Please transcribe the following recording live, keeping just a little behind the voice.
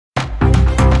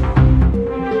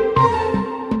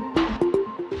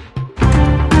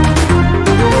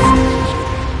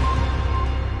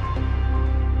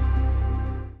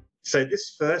So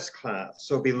this first class,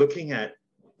 I'll be looking at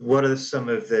what are some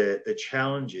of the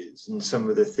challenges and some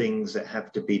of the things that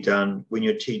have to be done when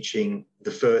you're teaching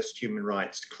the first human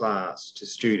rights class to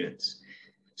students.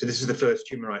 So this is the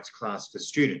first human rights class for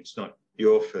students, not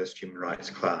your first human rights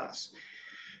class.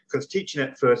 Because teaching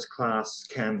that first class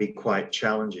can be quite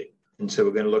challenging. And so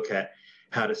we're going to look at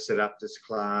how to set up this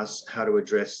class, how to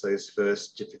address those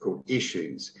first difficult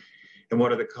issues, and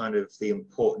what are the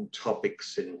important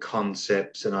topics and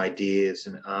concepts and ideas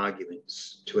and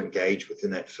arguments to engage with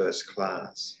in that first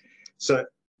class. So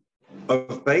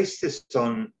I've based this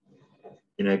on,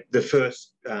 the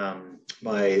first,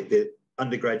 the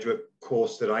undergraduate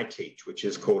course that I teach, which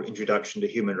is called Introduction to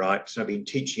Human Rights. And I've been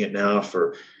teaching it now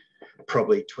for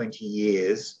probably 20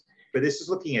 years. But this is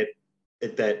looking at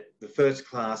the first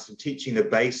class and teaching the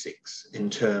basics in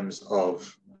terms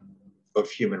of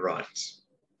human rights.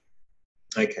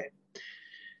 Okay,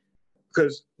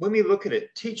 because when we look at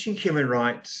it, teaching human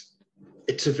rights,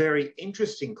 it's a very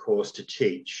interesting course to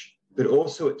teach, but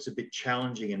also it's a bit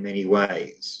challenging in many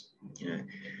ways.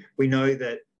 We know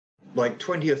that like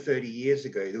 20 or 30 years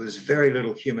ago, there was very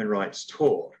little human rights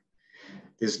taught.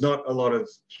 There's not a lot of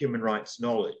human rights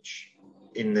knowledge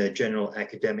in the general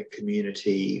academic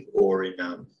community or in,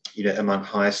 among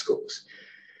high schools.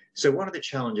 So one of the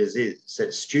challenges is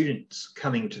that students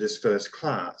coming to this first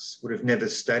class would have never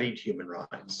studied human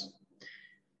rights.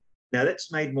 Now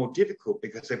that's made more difficult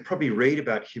because they probably read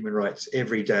about human rights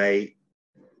every day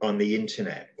on the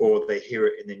internet, or they hear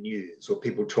it in the news, or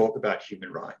people talk about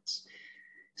human rights.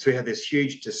 So we have this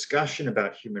huge discussion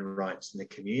about human rights in the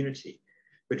community,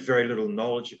 but very little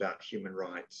knowledge about human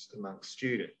rights among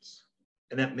students.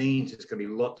 And that means there's going to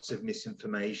be lots of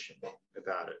misinformation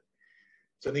about it.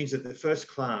 So it means that the first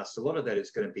class, a lot of that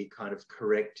is going to be kind of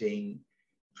correcting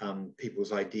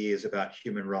people's ideas about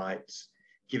human rights,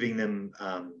 giving them,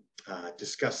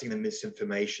 discussing the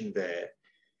misinformation there,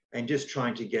 and just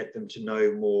trying to get them to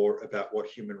know more about what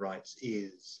human rights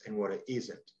is and what it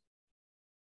isn't.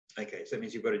 Okay, so that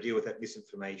means you've got to deal with that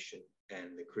misinformation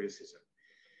and the criticism.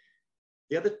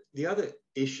 The other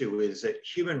issue is that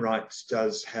human rights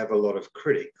does have a lot of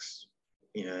critics.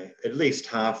 At least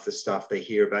half the stuff they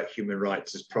hear about human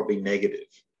rights is probably negative,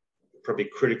 probably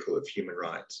critical of human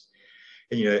rights.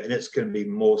 And it's going to be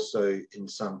more so in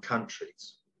some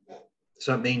countries.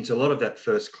 So it means a lot of that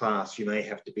first class, you may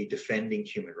have to be defending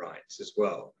human rights as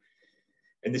well.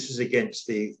 And this is against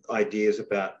the ideas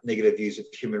about negative views of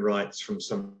human rights from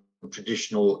some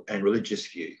traditional and religious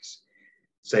views,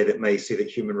 say that may see that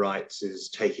human rights is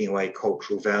taking away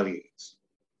cultural values,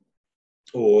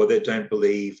 or that don't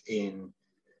believe in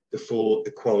the full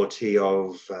equality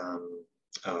of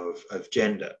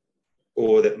gender,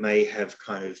 or that may have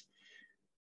kind of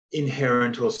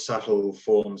inherent or subtle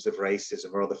forms of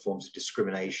racism or other forms of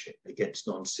discrimination against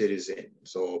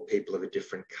non-citizens or people of a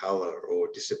different color or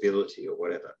disability or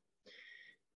whatever.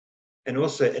 And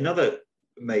also another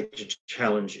major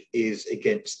challenge is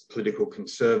against political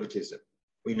conservatism.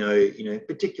 We know,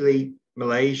 particularly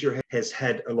Malaysia has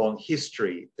had a long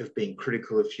history of being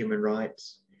critical of human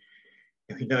rights.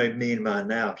 We know Myanmar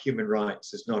now, human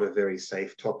rights is not a very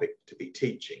safe topic to be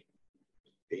teaching.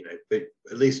 But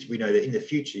at least we know that in the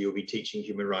future you'll be teaching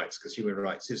human rights, because human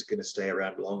rights is going to stay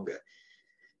around longer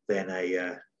than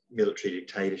a military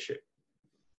dictatorship.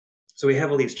 So we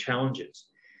have all these challenges.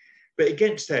 But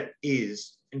against that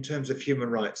is, in terms of human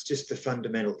rights, just the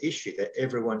fundamental issue that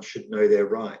everyone should know their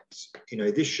rights.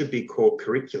 This should be core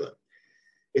curriculum.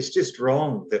 It's just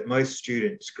wrong that most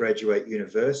students graduate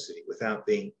university without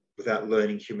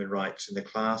learning human rights in the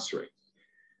classroom.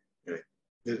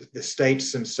 The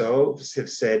states themselves have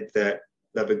said that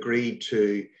they've agreed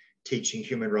to teaching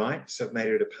human rights. They've made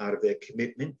it a part of their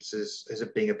commitments as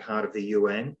it being a part of the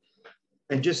UN,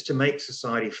 and just to make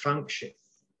society function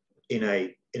in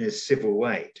a civil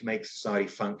way, to make society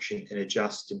function in a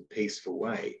just and peaceful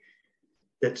way.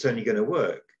 That's only going to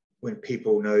work when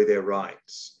people know their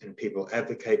rights and people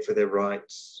advocate for their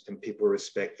rights and people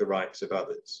respect the rights of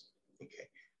others. Okay,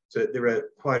 so there are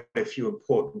quite a few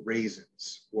important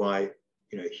reasons why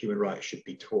human rights should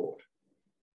be taught.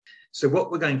 So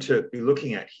what we're going to be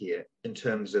looking at here in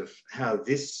terms of how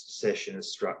this session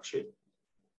is structured,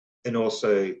 and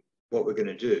also what we're going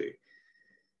to do,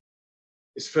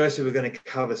 is firstly we're going to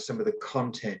cover some of the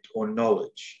content or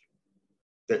knowledge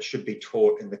that should be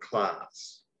taught in the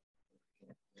class.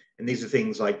 And these are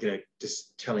things like,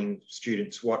 just telling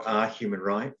students what are human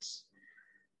rights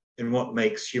and what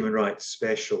makes human rights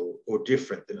special or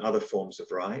different than other forms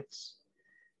of rights.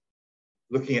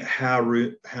 Looking at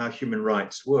how human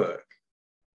rights work.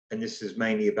 And this is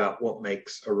mainly about what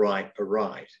makes a right a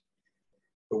right.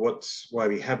 but why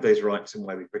we have those rights and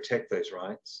why we protect those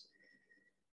rights.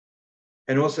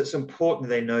 And also it's important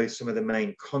they know some of the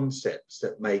main concepts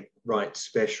that make rights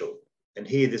special. And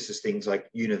here this is things like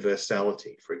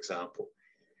universality, for example.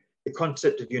 The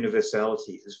concept of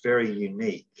universality is very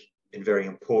unique and very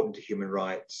important to human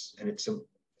rights. And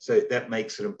so that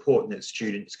makes it important that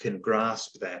students can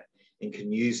grasp that and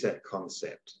can use that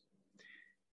concept.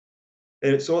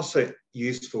 And it's also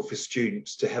useful for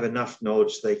students to have enough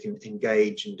knowledge they can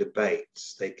engage in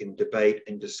debates. They can debate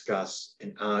and discuss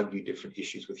and argue different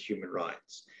issues with human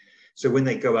rights. So when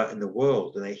they go out in the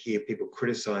world and they hear people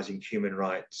criticizing human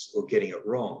rights or getting it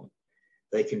wrong,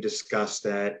 they can discuss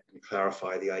that and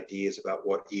clarify the ideas about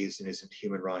what is and isn't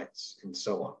human rights and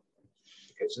so on.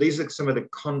 Okay, so these are some of the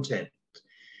content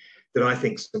that I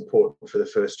think is important for the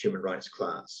first human rights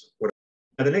class.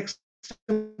 Now, the next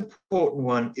important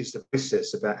one is the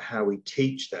process about how we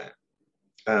teach that.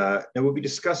 Now, we'll be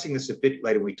discussing this a bit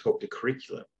later when we talk to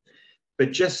curriculum,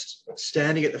 but just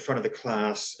standing at the front of the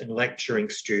class and lecturing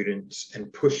students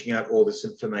and pushing out all this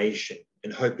information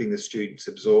and hoping the students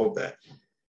absorb that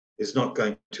is not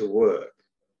going to work.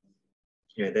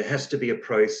 You know, there has to be a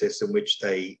process in which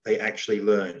they actually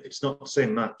learn. It's not so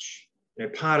much, you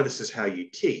know, part of this is how you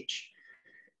teach,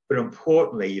 but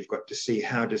importantly, you've got to see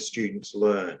how do students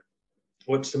learn.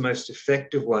 What's the most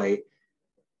effective way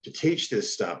to teach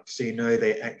this stuff so you know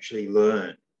they actually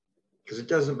learn? Because it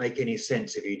doesn't make any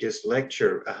sense if you just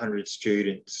lecture 100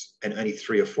 students and only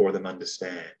 3 or 4 of them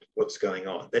understand what's going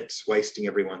on. That's wasting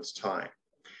everyone's time.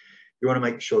 You want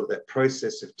to make sure that that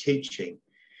process of teaching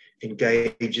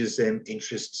engages them,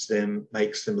 interests them,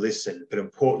 makes them listen, but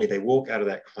importantly, they walk out of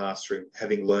that classroom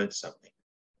having learned something.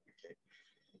 Okay.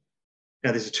 Now,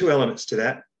 there's 2 elements to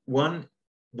that. One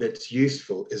that's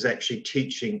useful is actually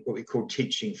teaching what we call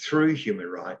teaching through human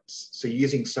rights. So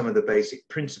using some of the basic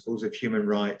principles of human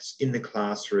rights in the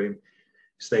classroom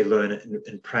so they learn it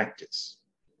in practice.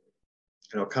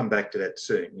 And I'll come back to that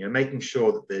soon. You know, making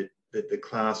sure that the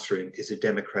classroom is a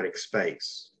democratic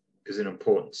space is an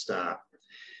important start.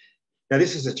 Now,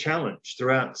 this is a challenge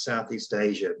throughout Southeast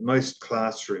Asia. Most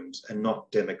classrooms are not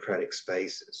democratic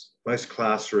spaces. Most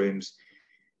classrooms,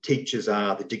 teachers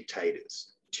are the dictators.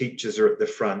 Teachers are at the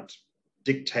front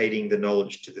dictating the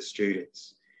knowledge to the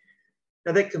students.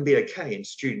 Now, that can be okay and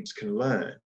students can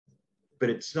learn, but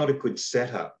it's not a good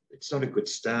setup. It's not a good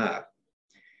start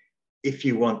if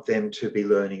you want them to be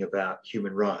learning about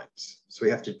human rights. So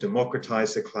we have to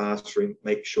democratize the classroom,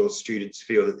 make sure students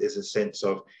feel that there's a sense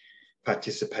of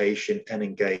participation and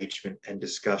engagement and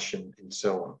discussion and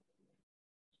so on.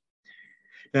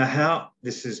 Now, how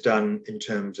this is done in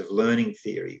terms of learning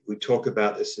theory, we talk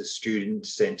about this as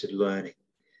student-centered learning.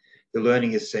 The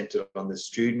learning is centered on the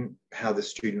student, how the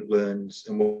student learns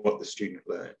and what the student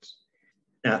learns.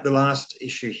 Now, the last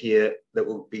issue here that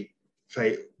we'll be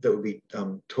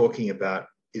talking about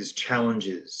is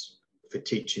challenges for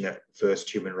teaching that first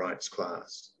human rights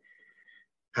class.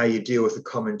 How you deal with the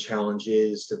common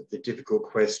challenges, the difficult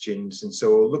questions, and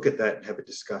so we'll look at that and have a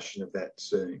discussion of that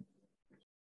soon.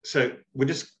 So we're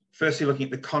just firstly looking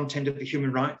at the content of the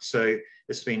human rights. So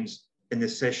this means in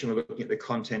this session, we're looking at the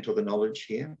content or the knowledge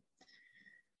here.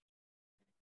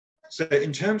 So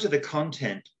in terms of the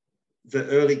content, the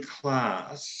early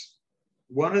class,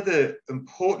 one of the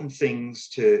important things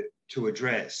to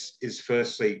address is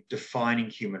firstly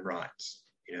defining human rights.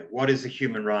 You know, what is a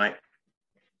human right?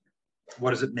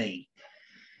 What does it mean?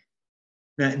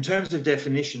 Now, in terms of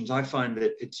definitions, I find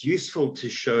that it's useful to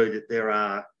show that there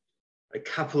are a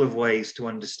couple of ways to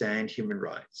understand human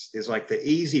rights. There's like the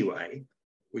easy way,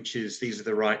 which is these are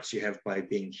the rights you have by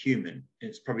being human. And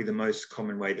it's probably the most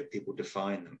common way that people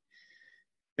define them.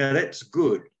 Now, that's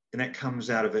good. And that comes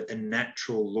out of a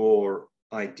natural law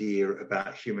idea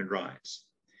about human rights.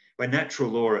 By natural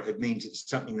law, it means it's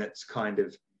something that's kind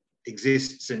of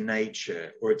exists in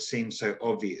nature, or it seems so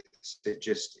obvious. It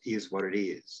just is what it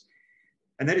is.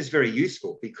 And that is very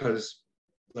useful because,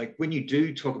 like, when you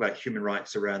do talk about human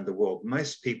rights around the world,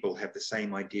 most people have the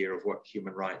same idea of what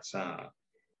human rights are.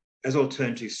 As I'll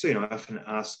turn to soon, I often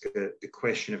ask the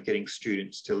question of getting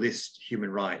students to list human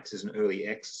rights as an early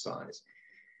exercise.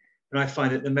 And I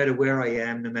find that no matter where I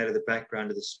am, no matter the background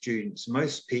of the students,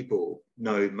 most people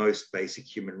know most basic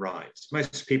human rights.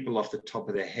 Most people off the top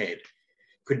of their head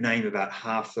could name about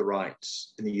half the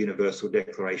rights in the Universal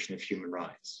Declaration of Human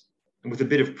Rights. And with a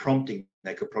bit of prompting,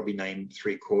 they could probably name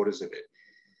 3/4 of it.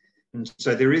 And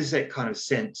so there is that kind of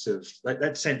sense of,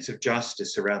 that sense of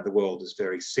justice around the world is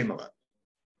very similar.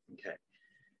 Okay.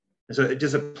 And so it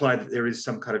does apply that there is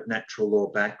some kind of natural law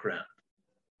background.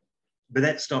 But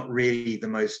that's not really the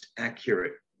most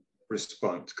accurate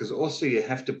response, because also you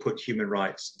have to put human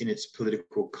rights in its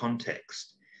political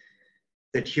context.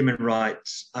 That human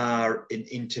rights are an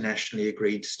internationally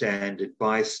agreed standard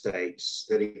by states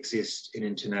that exist in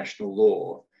international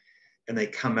law, and they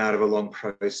come out of a long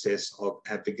process of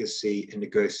advocacy and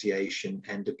negotiation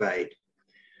and debate.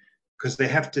 Because they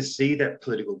have to see that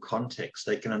political context,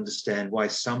 they can understand why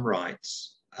some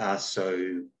rights are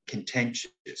so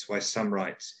contentious, why some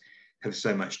rights have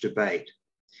so much debate.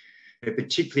 And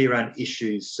particularly around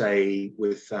issues, say,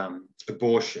 with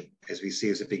abortion, as we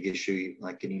see as a big issue,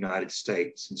 like in the United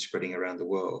States and spreading around the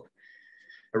world,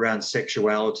 around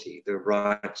sexuality, the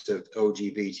rights of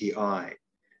LGBTI,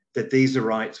 that these are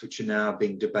rights which are now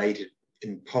being debated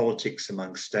in politics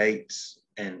among states,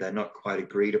 and they're not quite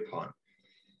agreed upon.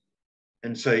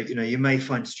 And so, you may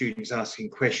find students asking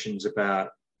questions about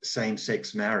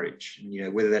same-sex marriage,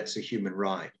 and, whether that's a human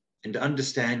right. And to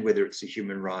understand whether it's a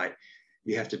human right,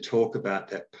 you have to talk about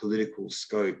that political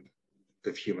scope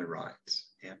of human rights.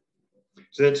 Yeah.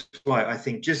 So that's why I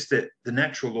think just that the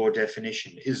natural law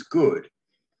definition is good,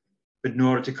 but in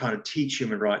order to kind of teach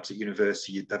human rights at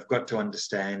university, they've got to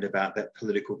understand about that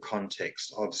political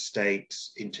context of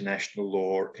states, international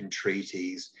law and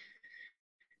treaties,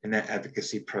 and that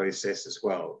advocacy process as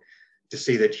well, to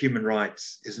see that human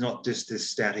rights is not just this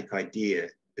static idea.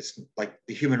 It's like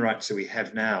the human rights that we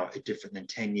have now are different than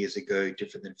 10 years ago,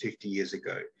 different than 50 years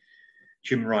ago.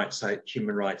 Human rights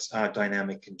are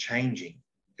dynamic and changing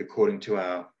according to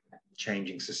our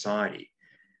changing society.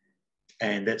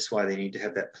 And that's why they need to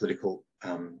have that political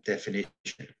definition.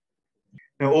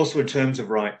 Now, also in terms of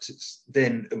rights, it's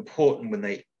then important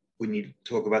when you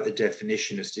talk about the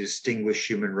definition is to distinguish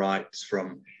human rights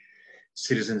from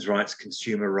citizens' rights,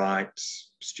 consumer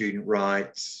rights, student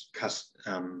rights,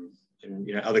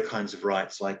 and other kinds of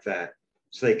rights like that.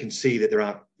 So they can see that there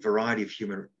are a variety of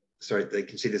they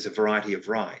can see there's a variety of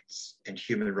rights, and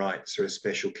human rights are a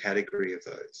special category of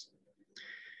those.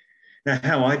 Now,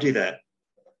 how I do that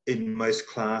in most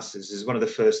classes is one of the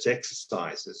first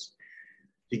exercises.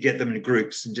 You get them in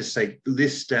groups and just say,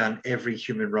 list down every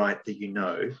human right that you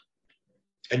know.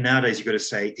 And nowadays you've got to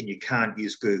say, and you can't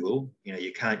use Google,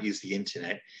 you can't use the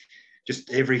internet,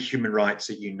 just every human rights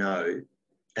that you know.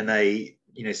 And they,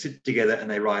 sit together and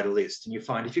they write a list. And you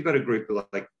find if you've got a group of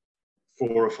like 4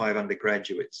 or 5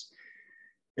 undergraduates,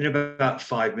 in about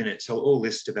 5 minutes, they'll all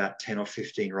list about 10 or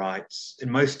 15 rights.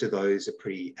 And most of those are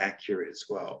pretty accurate as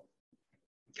well.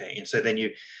 Okay, and so then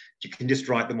you can just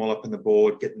write them all up on the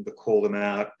board, get them to call them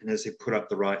out. And as they put up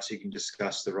the rights, you can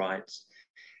discuss the rights.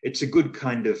 It's a good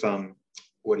kind of,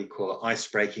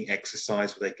 ice-breaking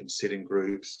exercise where they can sit in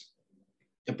groups,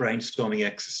 a brainstorming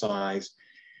exercise.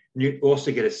 And you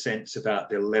also get a sense about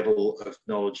their level of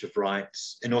knowledge of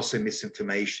rights, and also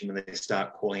misinformation when they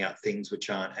start calling out things which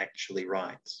aren't actually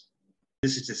rights.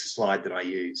 This is just a slide that I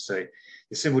use. So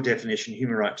the simple definition,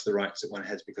 human rights are the rights that one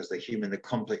has because they're human. The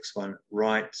complex one,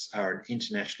 rights are an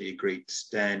internationally agreed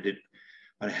standard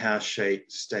on how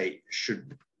state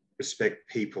should respect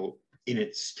people in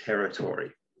its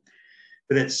territory.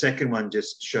 But that second one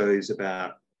just shows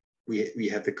about, we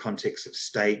have the context of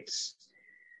states,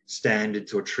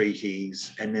 standards or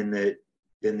treaties, and then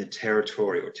the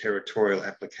territory or territorial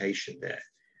application there.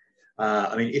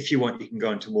 If you want, you can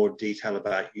go into more detail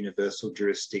about universal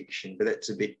jurisdiction, but that's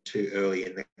a bit too early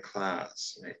in the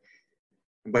class.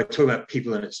 And by talking about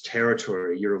people in its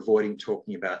territory, you're avoiding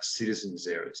talking about citizens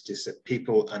there. It's just that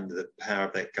people under the power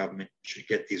of that government should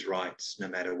get these rights no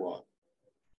matter what.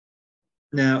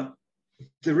 Now,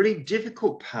 the really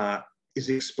difficult part is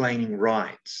explaining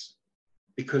rights,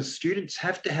 because students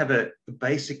have to have a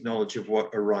basic knowledge of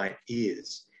what a right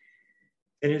is.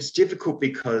 And it's difficult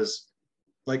because,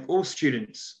 like, all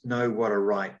students know what a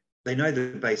right, they know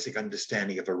the basic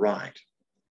understanding of a right,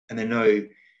 and they know,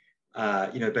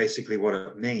 basically what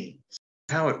it means.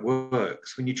 How it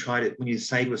works when you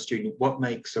say to a student, what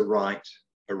makes a right,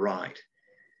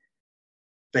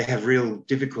 they have real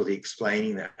difficulty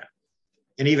explaining that.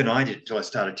 And even I did until I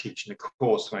started teaching the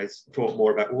course, when I thought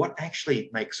more about what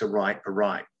actually makes a right.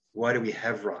 Why do we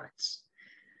have rights?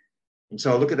 And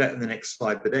so I'll look at that in the next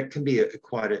slide, but that can be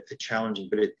quite a challenging,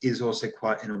 but it is also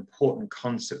quite an important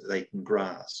concept that they can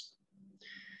grasp.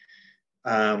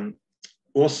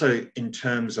 Also, in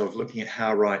terms of looking at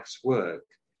how rights work,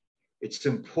 it's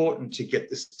important to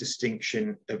get this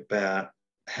distinction about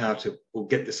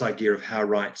get this idea of how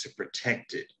rights are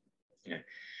protected.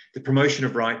 The promotion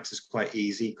of rights is quite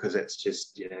easy because that's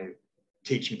just,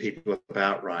 teaching people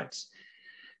about rights.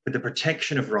 But the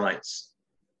protection of rights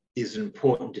is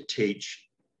important to teach,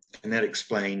 and that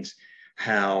explains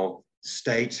how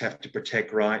states have to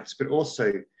protect rights, but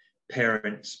also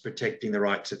parents protecting the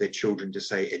rights of their children to,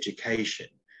 say, education,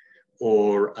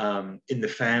 or in the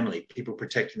family, people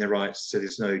protecting their rights so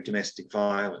there's no domestic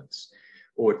violence,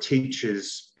 or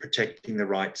teachers protecting the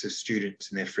rights of students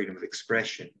and their freedom of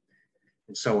expression,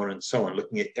 and so on and so on,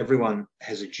 looking at everyone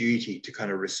has a duty to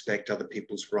kind of respect other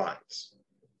people's rights.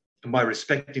 And by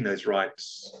respecting those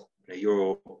rights,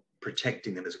 you're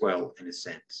protecting them as well, in a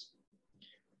sense.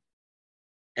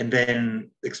 And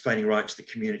then explaining rights to the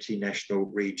community, national,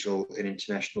 regional, and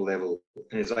international level.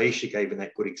 And as Aisha gave in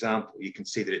that good example, you can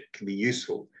see that it can be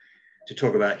useful to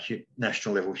talk about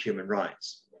national level human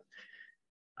rights,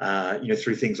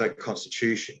 through things like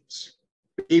constitutions.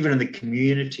 Even in the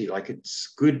community, like,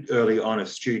 it's good early on if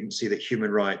students see that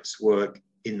human rights work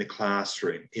in the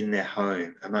classroom, in their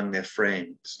home, among their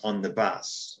friends, on the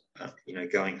bus,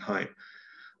 going home.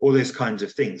 All those kinds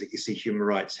of things that you see human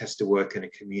rights has to work in a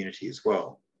community as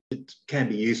well. It can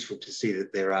be useful to see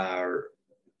that there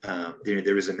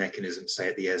is a mechanism, say,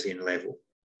 at the ASEAN level.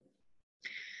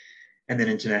 And then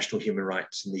international human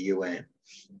rights in the UN.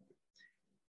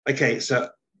 Okay, so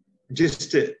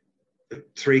just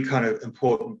three kind of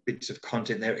important bits of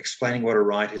content there: explaining what a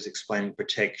right is, explaining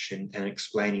protection, and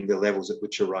explaining the levels at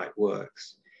which a right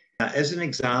works. As an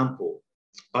example,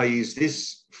 I use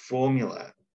this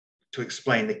formula to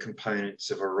explain the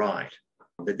components of a right.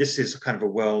 But this is kind of a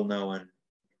well-known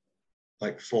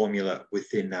formula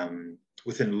within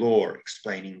law,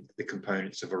 explaining the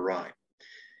components of a right.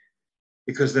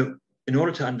 Because in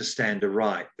order to understand a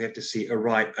right, we have to see a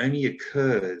right only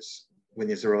occurs when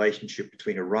there's a relationship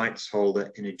between a rights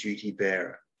holder and a duty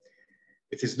bearer.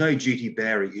 If there's no duty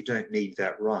bearer, you don't need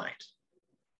that right.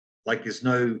 Like, there's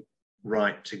no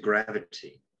right to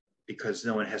gravity because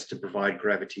no one has to provide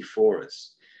gravity for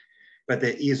us. But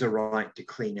there is a right to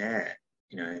clean air.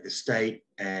 The state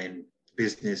and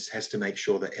business has to make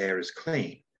sure the air is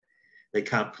clean. They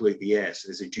can't pollute the air, so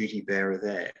there's a duty bearer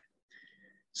there.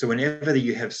 So whenever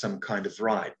you have some kind of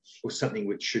right, or something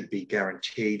which should be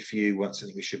guaranteed for you, or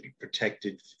something which should be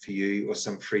protected for you, or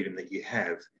some freedom that you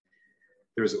have,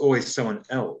 there is always someone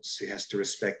else who has to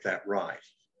respect that right.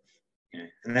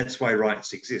 And that's why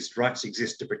rights exist. Rights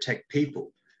exist to protect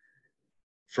people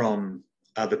from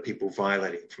other people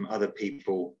violating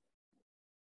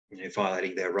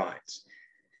their rights.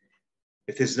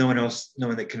 If there's no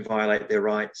one that can violate their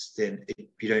rights, then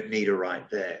you don't need a right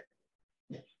there.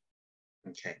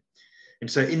 Okay. And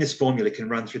so in this formula, you can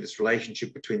run through this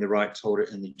relationship between the rights holder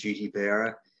and the duty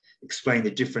bearer, explain the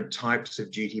different types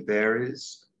of duty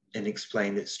bearers, and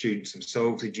explain that students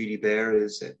themselves are duty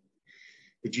bearers, that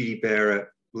the duty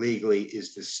bearer legally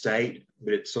is the state,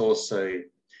 but it's also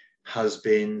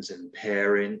husbands and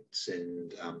parents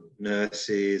and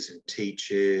nurses and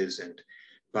teachers and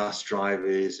bus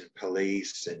drivers and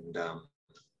police and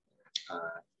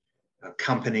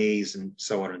companies and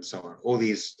so on and so on. All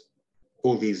these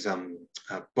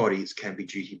bodies can be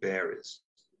duty bearers.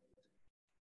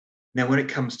 Now, when it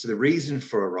comes to the reason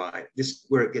for a right, this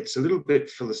where it gets a little bit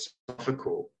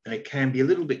philosophical, and it can be a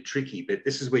little bit tricky, but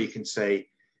this is where you can say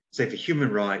for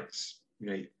human rights,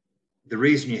 the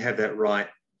reason you have that right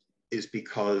is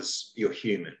because you're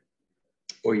human,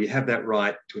 or you have that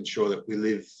right to ensure that we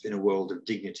live in a world of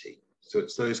dignity. So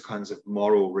it's those kinds of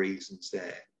moral reasons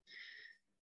there.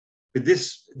 But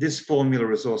this formula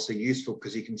is also useful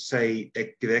because you can say,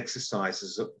 give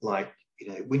exercises like,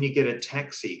 when you get in a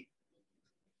taxi,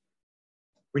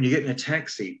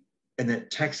 and the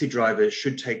taxi driver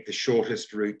should take the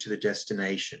shortest route to the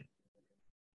destination.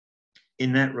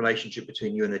 In that relationship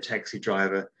between you and the taxi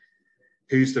driver,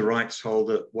 who's the rights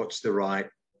holder, what's the right,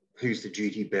 who's the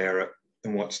duty bearer,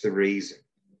 and what's the reason?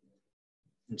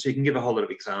 And so you can give a whole lot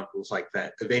of examples like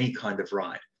that of any kind of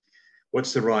right.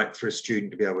 What's the right for a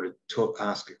student to be able to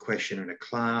ask a question in a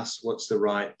class? What's the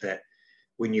right that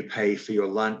when you pay for your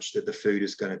lunch that the food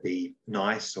is going to be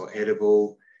nice or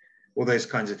edible? All those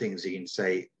kinds of things you can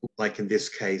say, like in this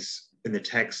case, in the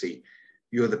taxi,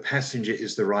 the passenger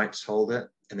is the rights holder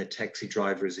and the taxi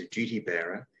driver is a duty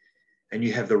bearer, and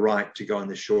you have the right to go on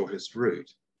the shortest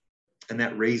route. And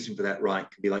that reason for that right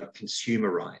can be like consumer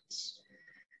rights,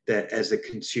 that as a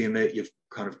consumer, you've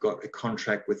kind of got a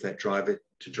contract with that driver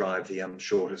to drive the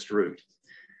shortest route.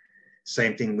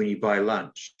 Same thing when you buy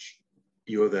lunch.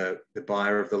 You're the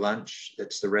buyer of the lunch,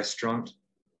 that's the restaurant,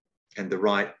 and the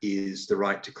right is the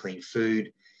right to clean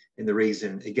food. And the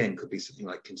reason, again, could be something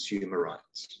like consumer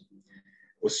rights.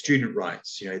 Or student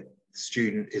rights, the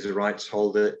student is a rights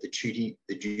holder, the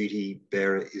duty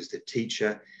bearer is the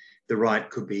teacher. The right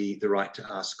could be the right to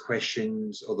ask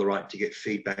questions or the right to get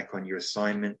feedback on your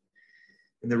assignment.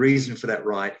 And the reason for that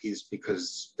right is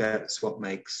because that's what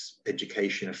makes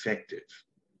education effective,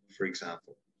 for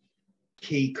example.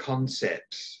 key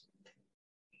concepts.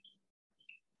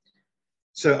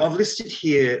 So I've listed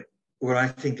here what I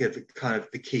think are the kind of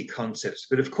the key concepts,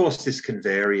 but of course this can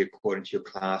vary according to your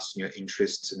class and your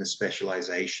interests and the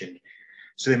specialization.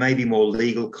 So there may be more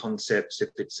legal concepts if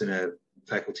it's in a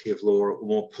faculty of law, or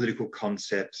more political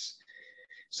concepts,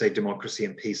 say democracy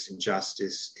and peace and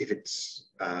justice, if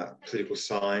it's political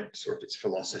science or if it's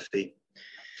philosophy.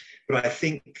 But I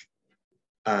think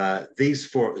these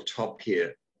four at the top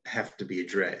here have to be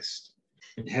addressed: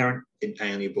 inherent,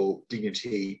 inalienable,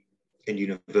 dignity, and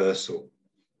universal.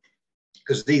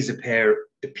 Because these appear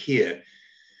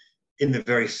in the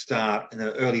very start, in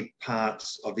the early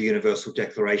parts of the Universal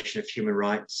Declaration of Human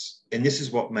Rights. And this is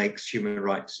what makes human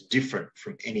rights different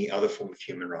from any other form of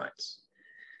human rights.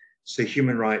 So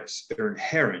human rights are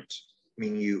inherent,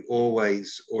 meaning you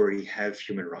always already have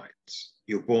human rights.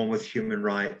 You're born with human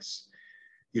rights.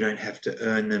 You don't have to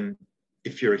earn them.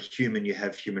 If you're a human, you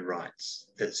have human rights.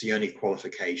 That's the only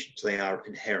qualification. So they are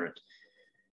inherent.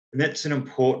 And that's an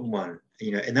important one,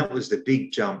 you know, and that was the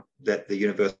big jump that the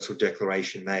Universal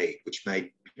Declaration made, which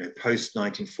made, you know,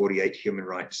 post-1948 human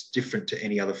rights different to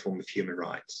any other form of human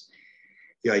rights.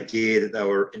 The idea that they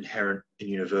were inherent and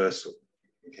universal.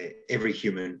 Okay, every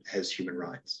human has human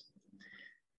rights.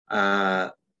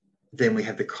 Then we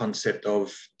have the concept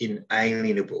of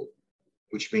inalienable,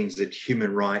 which means that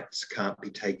human rights can't be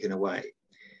taken away.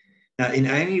 Now,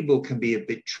 inalienable can be a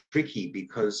bit tricky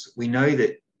because we know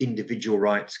that individual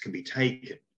rights can be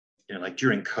taken. You know, like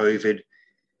during COVID,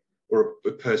 or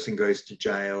a person goes to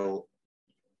jail,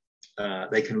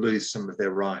 they can lose some of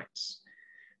their rights.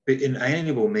 But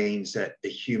inalienable means that a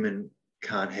human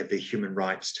can't have their human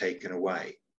rights taken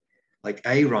away. Like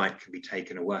a right can be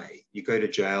taken away. You go to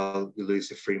jail, you lose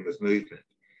the freedom of movement.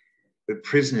 But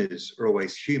prisoners are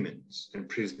always humans, and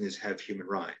prisoners have human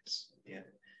rights. Yeah.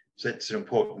 So that's an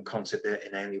important concept there,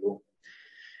 inalienable.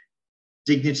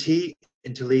 Dignity,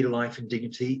 and to lead a life in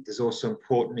dignity, is also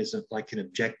important as like an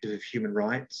objective of human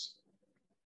rights.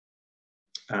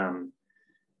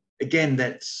 Again,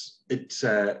 it's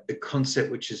a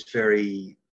concept which is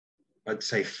very, I'd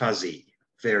say, fuzzy.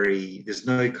 There's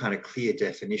no kind of clear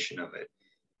definition of it.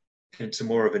 And it's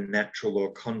more of a natural law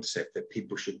concept that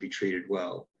people should be treated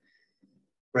well.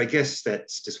 But I guess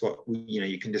that's just what, you know,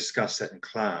 you can discuss that in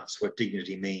class, what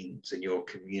dignity means in your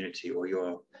community or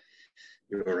your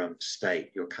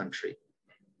state, your country.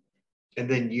 And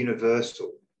then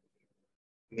universal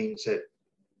means that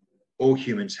all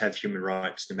humans have human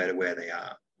rights no matter where they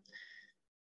are.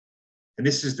 And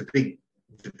this is the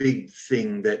big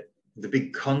thing, that the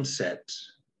big concept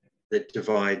that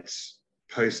divides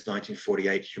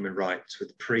post-1948 human rights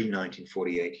with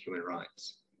pre-1948 human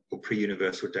rights, or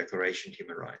pre-Universal Declaration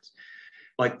human rights.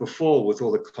 Like before, with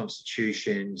all the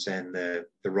constitutions and the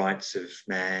rights of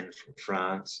man from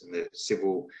France and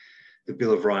the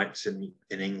Bill of Rights in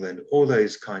England, all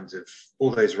those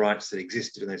rights that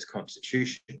existed in those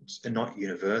constitutions are not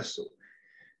universal.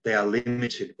 They are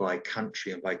limited by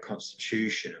country and by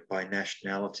constitution and by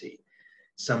nationality.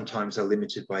 Sometimes are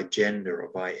limited by gender or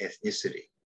by ethnicity.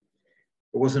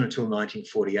 It wasn't until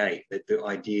 1948 that the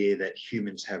idea that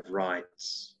humans have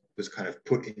rights was kind of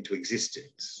put into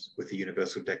existence with the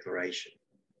Universal Declaration.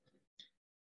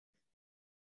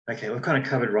 Okay, we've kind of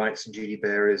covered rights and duty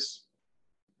bearers.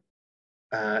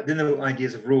 Then the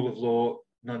ideas of rule of law,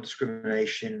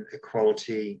 non-discrimination,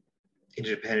 equality,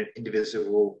 interdependent,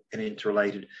 indivisible, and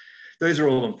interrelated. Those are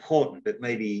all important, but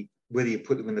maybe whether you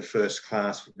put them in the first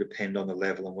class would depend on the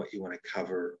level and what you want to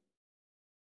cover.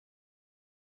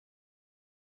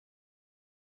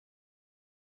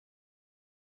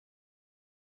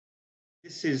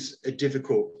 This is a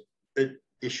difficult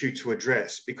issue to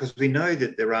address because we know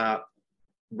that there are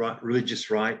religious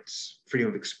rights, freedom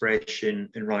of expression,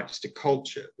 and rights to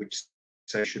culture, which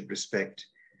say should respect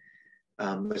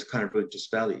those kind of religious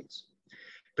values.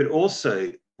 But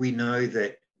also, we know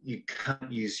that you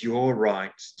can't use your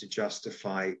rights to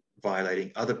justify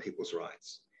violating other people's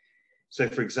rights. So,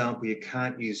 for example, you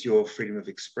can't use your freedom of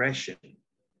expression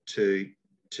to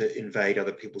invade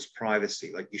other people's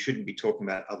privacy. Like, you shouldn't be talking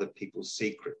about other people's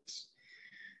secrets,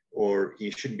 or you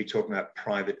shouldn't be talking about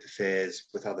private affairs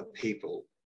with other people.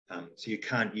 So you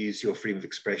can't use your freedom of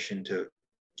expression to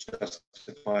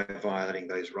justify violating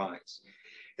those rights.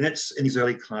 And that's, in these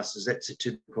early classes, that's a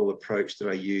typical approach that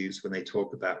I use when they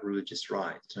talk about religious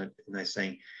rights. And they're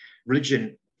saying,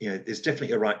 religion, you know, there's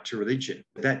definitely a right to religion,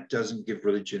 but that doesn't give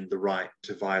religion the right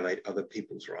to violate other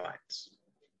people's rights.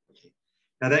 Okay.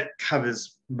 Now that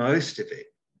covers most of it,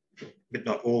 but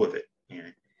not all of it. You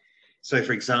know. So,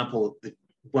 for example, the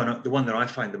one that I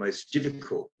find the most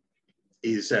difficult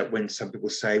is that when some people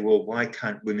say, well, why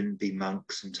can't women be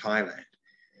monks in Thailand?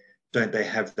 Don't they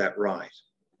have that right?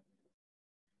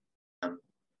 And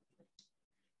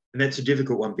that's a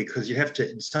difficult one, because you have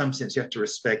to, in some sense, you have to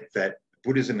respect that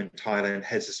Buddhism in Thailand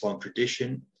has this long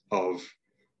tradition of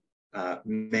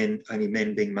only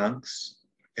men being monks.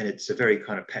 And it's a very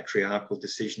kind of patriarchal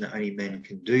decision that only men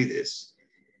can do this.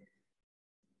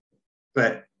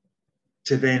 But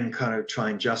to then kind of try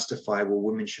and justify, well,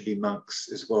 women should be monks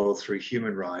as well through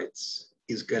human rights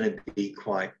is going to be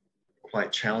quite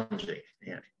challenging.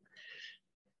 Yeah.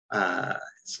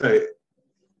 So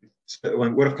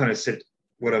what I've kind of said,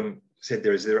 what I've said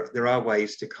there is there are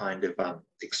ways to kind of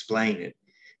explain it,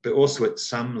 but also at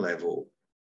some level,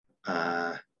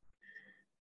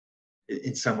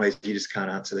 in some ways, you just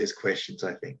can't answer these questions,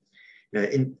 I think.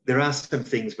 There are some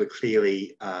things where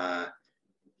clearly,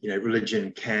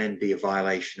 religion can be a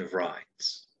violation of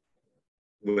rights,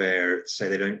 where, say,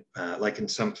 they don't, like in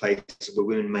some places where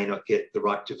women may not get the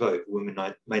right to vote, women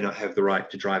may not have the right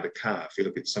to drive a car. If you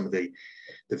look at some of the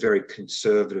very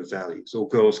conservative values, or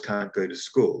girls can't go to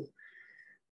school.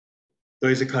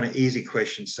 Those are kind of easy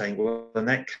questions, saying, well, in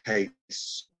that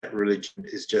case, religion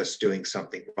is just doing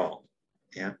something wrong.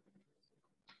 Yeah.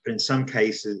 But in some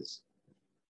cases,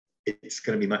 it's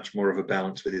going to be much more of a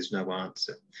balance where there's no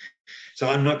answer. So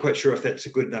I'm not quite sure if that's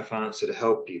a good enough answer to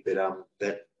help you, but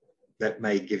that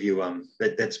may give you,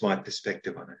 that's my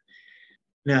perspective on it.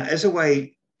 Now, as a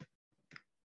way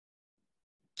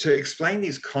to explain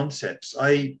these concepts,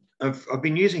 I've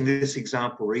been using this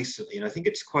example recently, and I think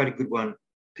it's quite a good one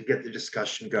to get the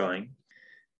discussion going.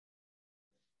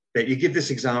 That you give this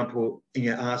example and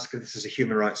you ask if this is a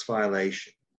human rights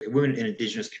violation. A woman in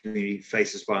Indigenous community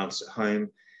faces violence at home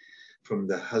from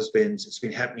the husbands. It's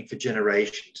been happening for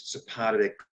generations. It's a part of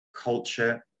their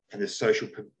culture and the social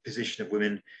position of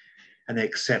women, and they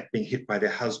accept being hit by their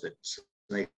husbands.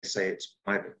 And they say it's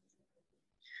private.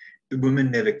 The women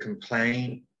never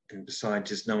complain, and besides,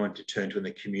 there's no one to turn to in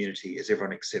the community, as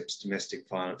everyone accepts domestic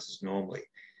violence as normally.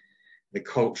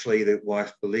 Culturally, the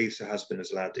wife believes her husband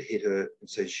is allowed to hit her, and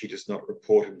so she does not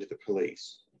report him to the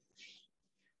police.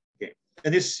 Yeah.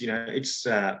 And this, it's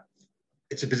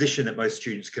a position that most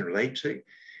students can relate to.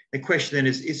 The question then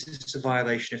is this a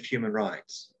violation of human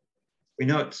rights? We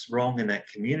know it's wrong in that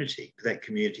community, but that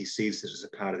community sees it as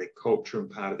a part of their culture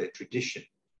and part of their tradition.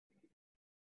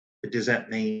 But does that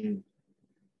mean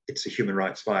it's a human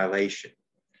rights violation?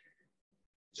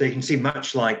 So you can see,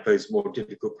 much like those more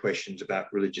difficult questions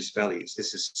about religious values,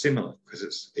 this is similar,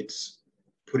 because it's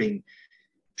putting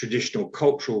traditional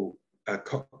culturally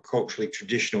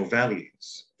traditional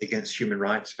values against human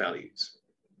rights values.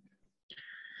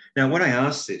 Now, when I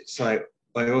asked this, I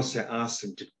also asked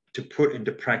them to put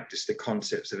into practice the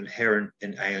concepts of inherent,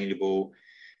 inalienable,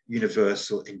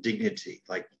 universal, and dignity.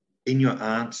 Like, in your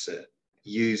answer,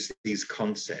 use these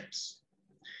concepts.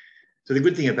 So the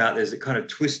good thing about this is it kind of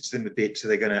twists them a bit, so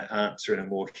they're going to answer in a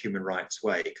more human rights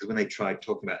way. Because when they try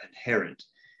talking about inherent,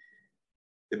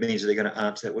 it means that they're going to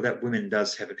answer that, well, that woman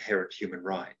does have inherent human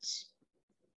rights.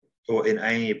 Or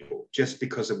inalienable, just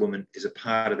because a woman is a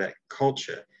part of that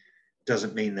culture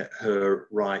doesn't mean that her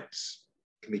rights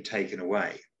can be taken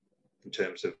away in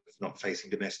terms of not facing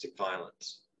domestic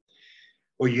violence.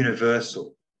 Or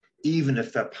universal, even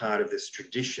if they're part of this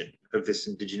tradition, of this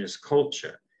Indigenous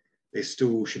culture, they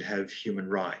still should have human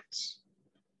rights.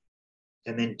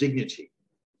 And then dignity.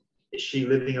 Is she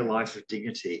living a life of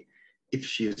dignity if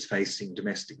she is facing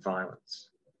domestic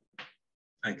violence?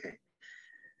 Okay.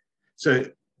 So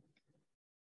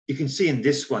you can see in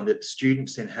this one that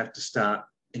students then have to start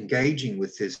engaging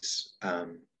with this,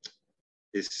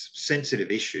 this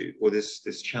sensitive issue, or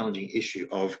this challenging issue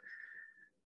of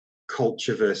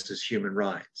culture versus human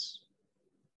rights.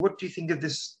 What do you think of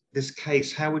this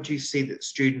case? How would you see that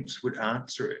students would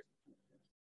answer it?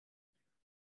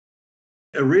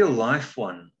 A real life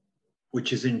one,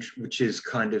 which is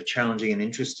kind of challenging and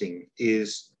interesting,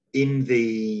 is in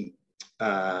the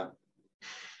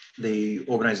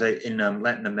organization in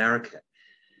Latin America.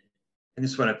 And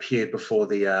this one appeared before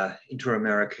the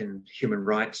Inter-American Human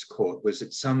Rights Court, was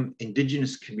that some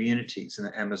indigenous communities in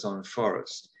the Amazon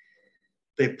forest,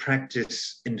 they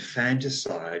practice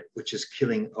infanticide, which is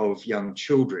killing of young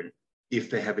children if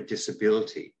they have a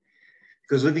disability.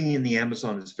 Because living in the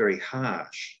Amazon is very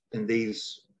harsh, and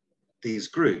these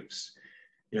groups,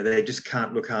 they just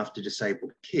can't look after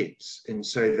disabled kids, and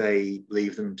so they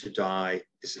leave them to die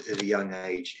at a young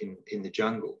age in the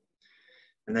jungle.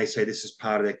 And they say this is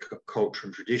part of their culture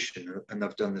and tradition, and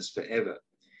they've done this forever.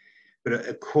 But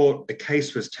a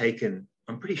case was taken,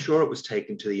 I'm pretty sure it was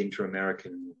taken to the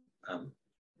Inter-American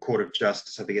Court of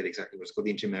Justice. I forget exactly what it's called,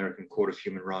 the Inter-American Court of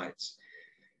Human Rights.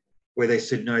 where they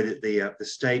said no, that the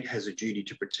state has a duty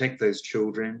to protect those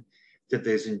children, that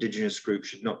those Indigenous groups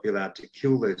should not be allowed to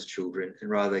kill those children, and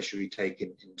rather they should be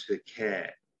taken into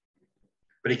care.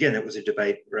 But again, that was a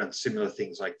debate around similar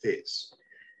things like this,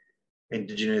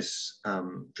 Indigenous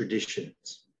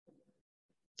traditions.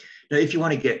 Now, if you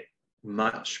want to get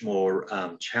much more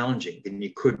challenging, then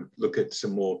you could look at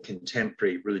some more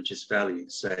contemporary religious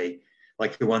values, say,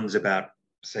 like the ones about,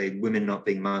 say, women not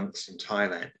being monks in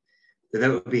Thailand. But that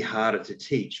would be harder to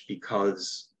teach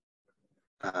because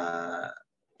the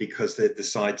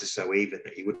sides are so even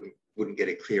that you wouldn't get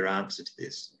a clear answer to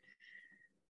this.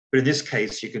 But in this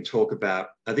case, you can talk about,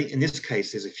 I think in this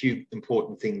case, there's a few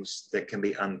important things that can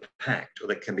be unpacked or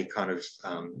that can be kind of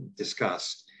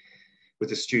discussed with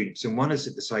the students. And one is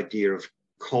that this idea of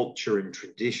culture and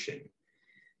tradition,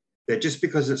 that just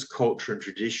because it's culture and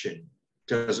tradition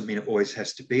doesn't mean it always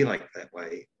has to be like that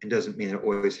way, and doesn't mean it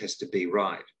always has to be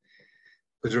right.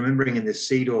 Because remembering in the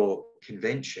CEDAW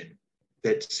Convention,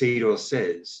 that CEDAW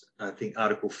says, I think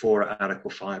Article 4 or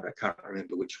Article 5, I can't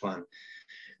remember which one,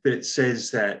 but it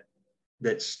says that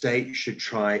states should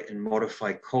try and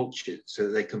modify cultures so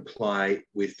that they comply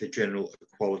with the general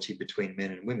equality between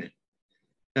men and women.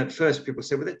 And at first, people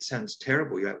say, well, that sounds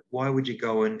terrible. You're like, why would you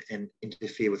go in and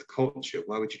interfere with culture?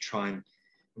 Why would you try and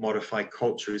modify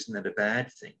culture? Isn't that a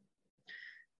bad thing?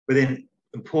 But then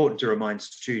important to remind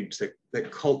students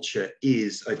that culture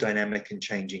is a dynamic and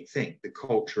changing thing. The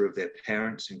culture of their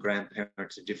parents and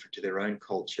grandparents are different to their own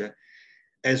culture,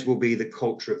 as will be the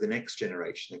culture of the next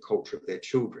generation, the culture of their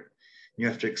children. You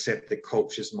have to accept that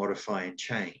cultures modify and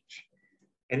change.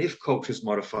 And if cultures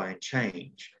modify and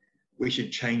change, we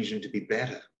should change them to be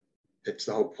better. That's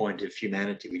the whole point of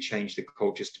humanity. We change the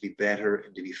cultures to be better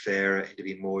and to be fairer and to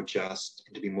be more just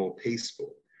and to be more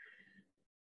peaceful.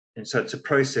 And so it's a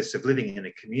process of living in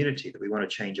a community that we want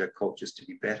to change our cultures to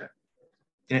be better.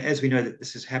 And as we know that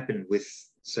this has happened with,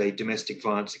 say, domestic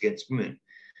violence against women,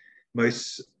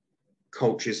 most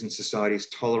cultures and societies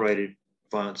tolerated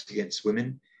violence against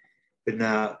women, but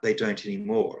now they don't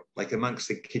anymore. Like amongst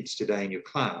the kids today in your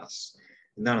class,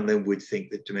 none of them would think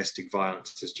that domestic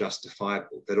violence is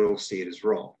justifiable. They'd all see it as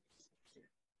wrong.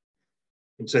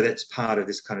 And so that's part of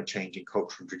this kind of change in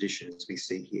culture and tradition as we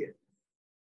see here.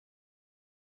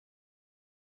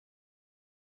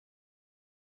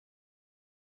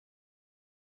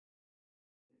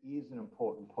 Here's an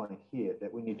important point here,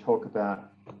 that when you talk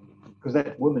about, because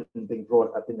that woman being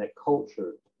brought up in that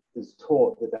culture is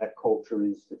taught that that culture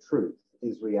is the truth,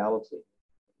 is reality.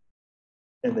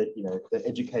 And that, you know, that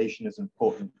education is an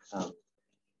important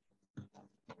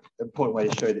way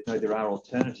to show that, no, there are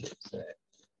alternatives there,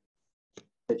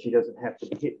 that she doesn't have to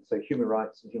be hit. So human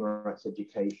rights and human rights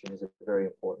education is a very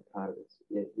important part of this.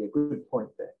 Yeah, good point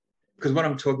there. Because what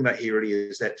I'm talking about here really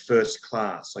is that first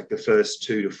class, like the first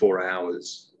 2 to 4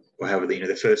 hours, or however, you know,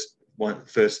 the first 1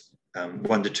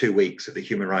 to 2 weeks of the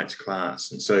human rights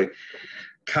class. And so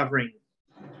covering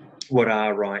what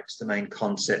are rights, the main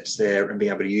concepts there, and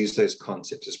being able to use those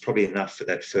concepts is probably enough for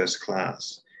that first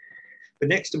class. But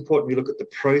next, important, we look at the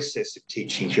process of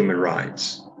teaching human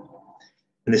rights.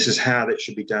 And this is how that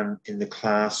should be done in the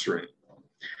classroom.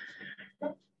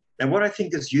 And what I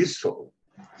think is useful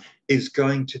is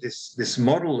going to this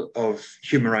model of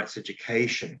human rights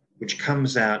education, which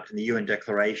comes out in the UN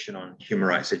Declaration on Human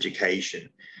Rights Education,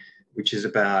 which is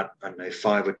about, I don't know,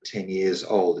 5 or 10 years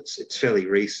old. It's fairly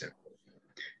recent.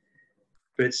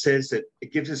 But it says that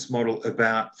it gives this model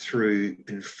about, through,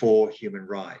 and for human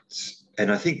rights.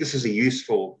 And I think this is a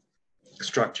useful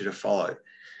structure to follow.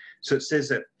 So it says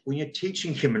that when you're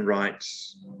teaching human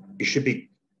rights, you should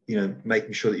be, you know,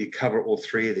 making sure that you cover all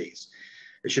 3 of these.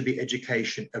 There should be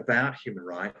education about human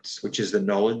rights, which is the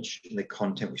knowledge and the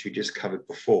content which we just covered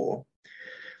before,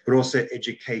 but also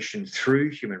education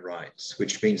through human rights,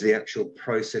 which means the actual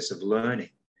process of learning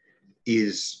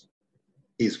is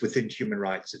within human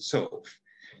rights itself,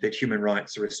 that human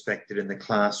rights are respected in the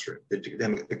classroom,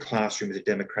 the classroom is a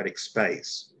democratic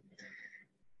space.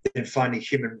 And finally,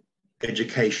 human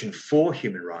education for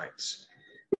human rights,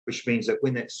 which means that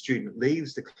when that student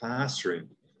leaves the classroom,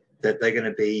 that they're going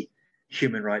to be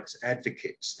human rights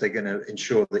advocates. They're going to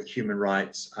ensure that human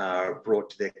rights are brought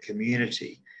to their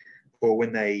community, or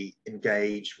when they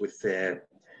engage with their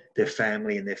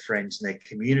family and their friends and their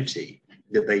community,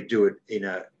 that they do it in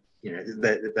a, you know,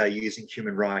 that they're using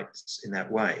human rights in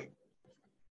that way.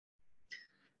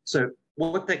 So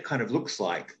what that kind of looks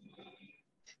like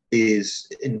is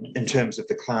in terms of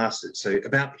the classes. So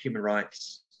about human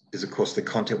rights is, of course, the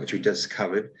content which we just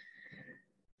covered.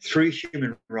 Through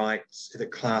human rights, the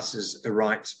classes are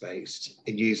rights-based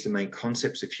and use the main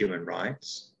concepts of human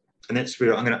rights. And that's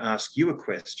where I'm going to ask you a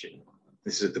question.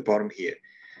 this is at the bottom here,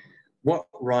 what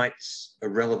rights are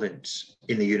relevant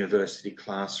in the university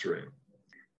classroom?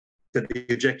 That the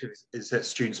objective is that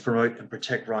students promote and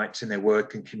protect rights in their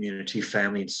work and community,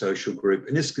 family and social group.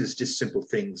 And this is just simple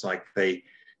things like make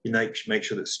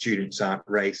sure that students aren't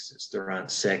racist, there aren't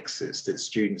sexist, that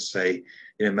students say,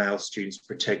 male students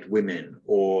protect women,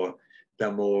 or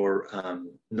they're more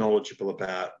knowledgeable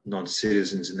about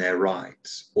non-citizens and their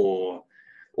rights, or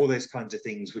all those kinds of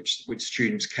things which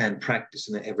students can practice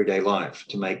in their everyday life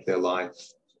to make their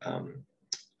life, to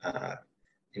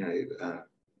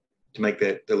make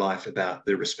their life about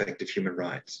the respect of human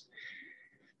rights.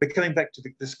 But coming back to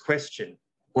this question,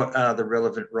 what are the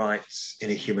relevant rights in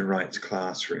a human rights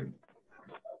classroom?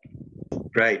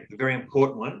 Great, a very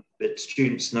important one, that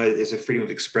students know that there's a freedom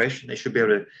of expression. They should be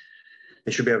able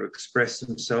to express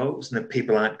themselves, and that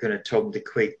people aren't going to tell them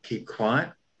to keep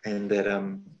quiet, and that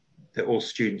all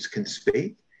students can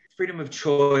speak. Freedom of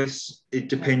choice, it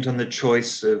depends on the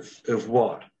choice of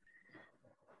what.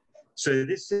 So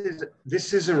this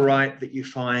is a right that you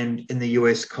find in the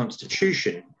US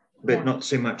Constitution, but not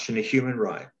so much in a human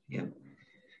right. Yeah.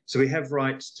 So we have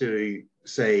rights to,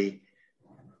 say,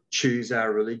 choose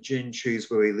our religion, choose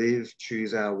where we live,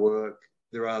 choose our work.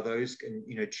 There are those, and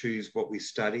choose what we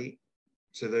study.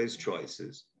 So those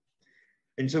choices.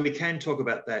 And so we can talk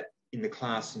about that in the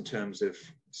class in terms of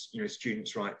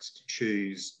students' rights to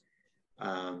choose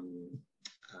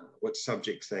what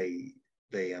subjects they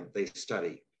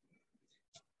study.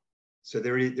 So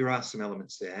there are some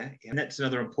elements there. And that's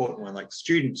another important one, like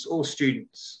all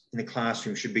students in the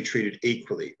classroom should be treated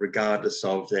equally, regardless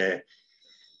of their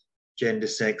gender,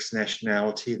 sex,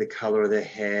 nationality, the color of their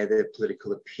hair, their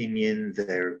political opinion,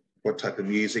 what type of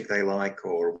music they like,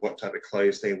 or what type of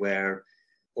clothes they wear,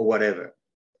 or whatever.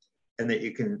 And that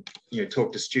you can,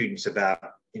 talk to students about,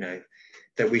 that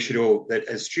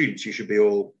as students, you should be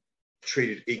all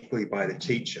treated equally by the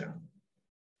teacher.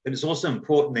 But it's also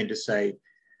important then to say,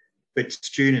 but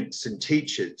students and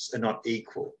teachers are not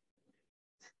equal.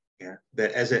 Yeah,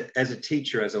 that as a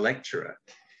teacher, as a lecturer,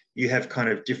 you have kind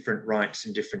of different rights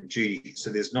and different duties. So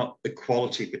there's not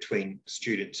equality between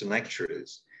students and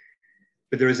lecturers,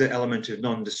 but there is an element of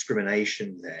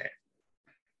non-discrimination there.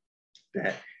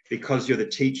 That because you're the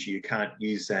teacher, you can't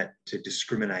use that to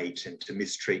discriminate and to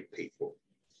mistreat people.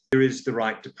 There is the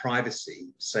right to privacy,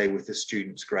 say with the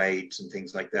students' grades and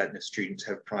things like that, and the students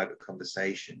have private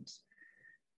conversations.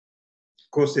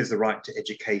 Of course, there's the right to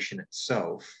education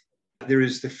itself. There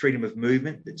is the freedom of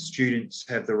movement, that students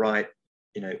have the right,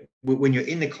 when you're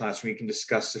in the classroom, you can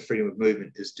discuss the freedom of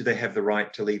movement. Do they have the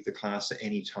right to leave the class at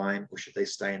any time, or should they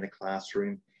stay in the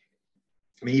classroom?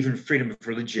 I mean, even freedom of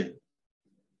religion,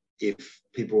 if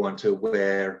people want to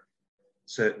wear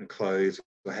certain clothes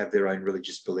or have their own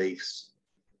religious beliefs.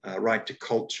 Right to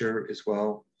culture as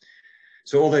well.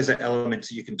 So all those are elements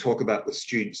that you can talk about with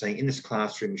students, saying in this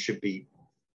classroom you should be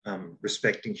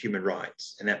respecting human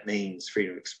rights, and that means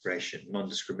freedom of expression,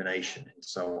 non-discrimination, and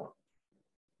so on.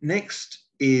 Next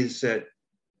is that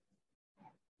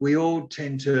we all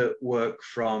tend to work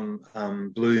from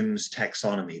Bloom's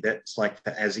taxonomy. That's like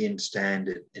the ASEAN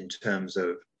standard in terms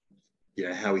of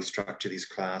how we structure these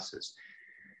classes.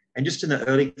 And just in the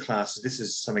early classes, this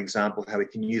is some example how we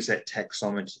can use that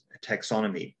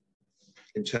taxonomy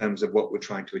in terms of what we're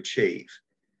trying to achieve.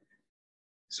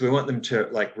 So we want them to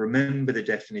remember the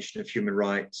definition of human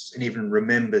rights, and even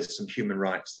remember some human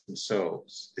rights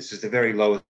themselves. This is the very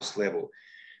lowest level.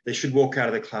 They should walk out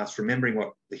of the class remembering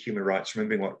what human rights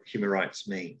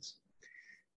means.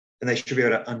 And they should be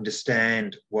able to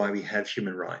understand why we have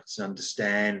human rights and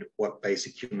understand what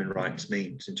basic human rights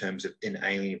means in terms of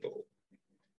inalienable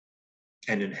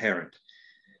and inherent.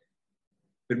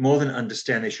 But more than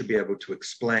understand, they should be able to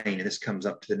explain, and this comes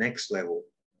up to the next level,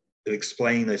 of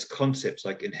explaining those concepts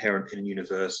like inherent and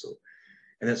universal.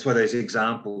 And that's why those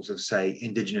examples of, say,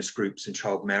 Indigenous groups and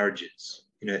child marriages,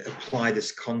 apply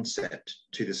this concept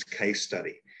to this case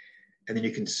study. And then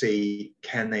you can see,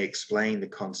 can they explain the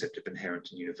concept of inherent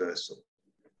and universal?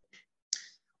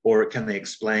 Or can they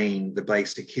explain the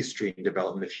basic history and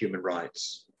development of human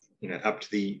rights, up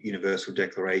to the Universal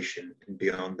Declaration and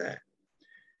beyond that?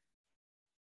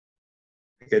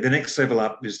 Okay, the next level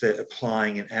up is the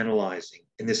applying and analysing.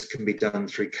 And this can be done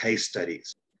through case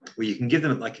studies, where you can give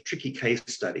them like a tricky case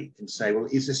study and say, well,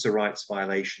 is this a rights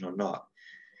violation or not?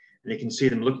 And you can see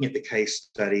them looking at the case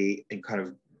study and kind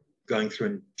of going through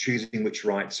and choosing which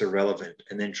rights are relevant,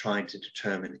 and then trying to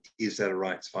determine, is that a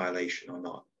rights violation or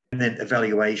not? And then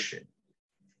evaluation,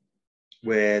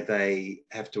 where they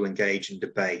have to engage in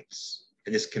debates.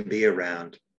 And this can be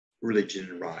around religion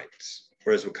and rights,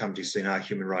 or as we'll come to soon, are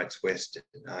human rights Western,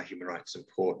 are human rights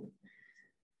important?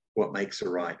 what makes a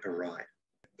right a right.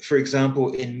 For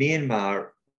example, in Myanmar,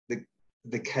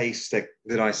 the case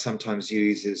that I sometimes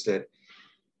use is that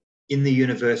in the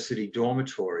university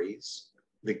dormitories,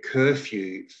 the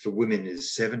curfew for women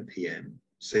is 7 p.m.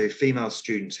 So female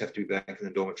students have to be back in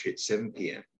the dormitory at 7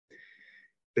 p.m.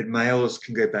 But males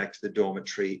can go back to the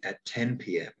dormitory at 10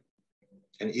 p.m.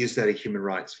 And is that a human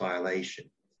rights violation?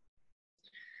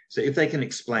 So if they can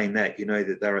explain that, you know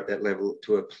that they're at that level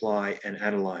to apply and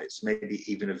analyze, maybe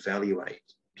even evaluate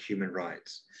human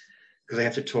rights. Because they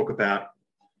have to talk about,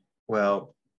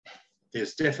 well,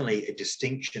 there's definitely a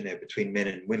distinction there between men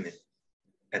and women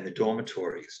and the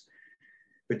dormitories.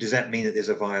 But does that mean that there's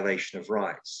a violation of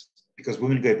rights? Because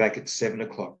women go back at 7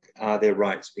 o'clock, are their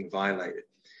rights being violated?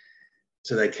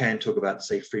 So they can talk about,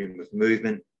 say, freedom of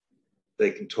movement.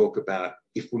 They can talk about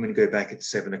if women go back at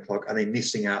 7 o'clock, are they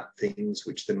missing out things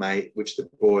which the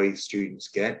boy students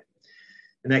get?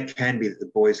 And that can be that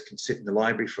the boys can sit in the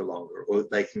library for longer, or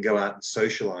they can go out and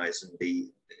socialize and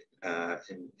be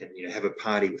and have a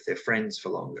party with their friends for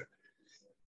longer.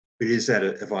 But is that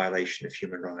a violation of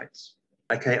human rights?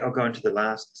 Okay, I'll go into the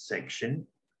last section.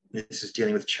 This is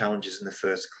dealing with challenges in the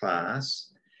first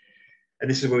class. And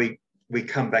this is where we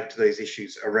come back to those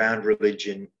issues around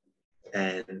religion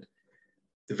and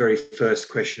the very first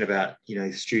question about,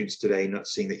 students today not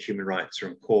seeing that human rights are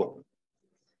important.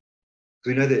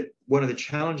 We know that one of the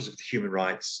challenges of human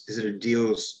rights is that it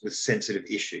deals with sensitive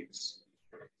issues,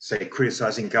 say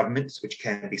criticizing governments, which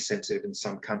can be sensitive in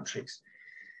some countries,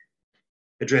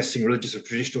 addressing religious or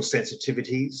traditional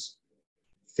sensitivities,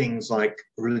 things like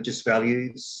religious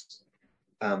values,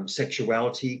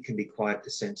 sexuality can be quite a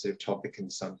sensitive topic in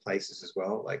some places as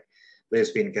well, like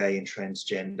lesbian, gay, and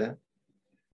transgender.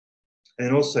 And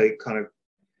then also kind of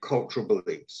cultural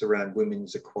beliefs around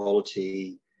women's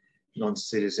equality,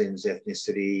 non-citizens,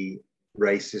 ethnicity,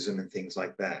 racism, and things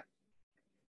like that.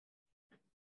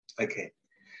 Okay,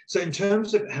 so in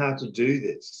terms of how to do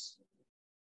this,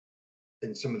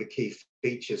 and some of the key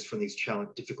features from these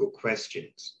difficult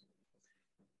questions,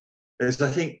 is I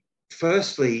think,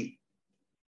 firstly,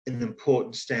 an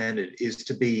important standard is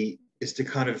to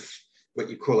kind of what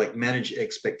you call like manage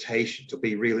expectations or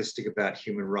be realistic about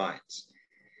human rights.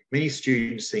 Many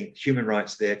students think human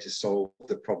rights are there to solve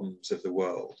the problems of the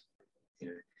world,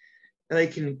 and they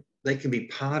can be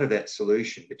part of that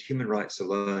solution, but human rights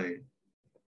alone,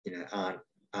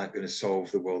 aren't going to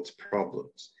solve the world's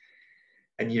problems.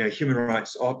 And human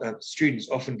rights students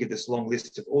often give this long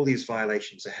list of all these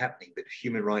violations are happening, but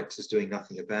human rights is doing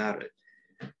nothing about it.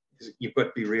 You've got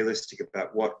to be realistic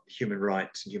about what human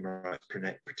rights and human rights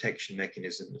protection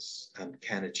mechanisms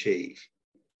can achieve.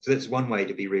 So that's one way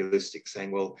to be realistic, saying,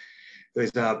 well,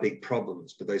 those are big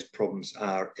problems, but those problems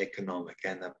are economic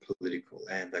and they're political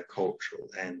and they're cultural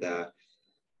and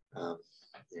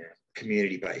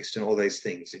community-based and all those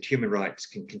things. And human rights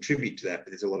can contribute to that,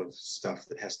 but there's a lot of stuff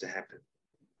that has to happen.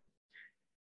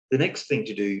 The next thing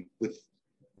to do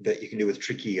that you can do with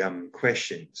tricky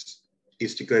questions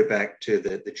is to go back to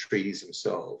the treaties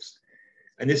themselves.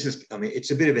 And this is, it's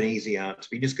a bit of an easy answer.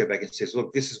 You just go back and says,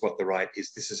 look, this is what the right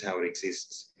is. This is how it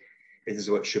exists. And this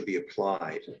is what should be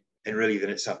applied. And really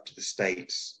then it's up to the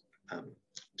states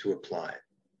to apply it.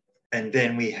 And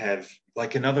then we have,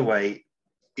 like another way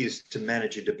is to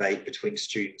manage a debate between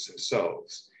students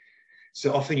themselves.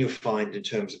 So often you'll find in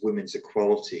terms of women's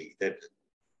equality that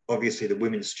obviously the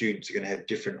women students are going to have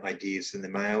different ideas than the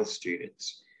male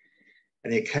students.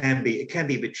 And it can be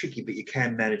a bit tricky, but you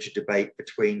can manage a debate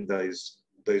between those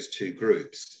two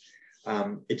groups.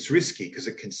 It's risky because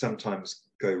it can sometimes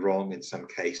go wrong in some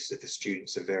cases if the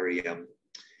students are very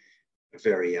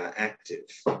active.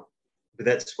 But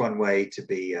that's one way to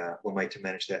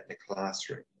manage that in the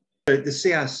classroom. So the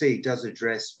CRC does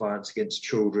address violence against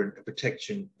children,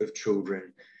 protection of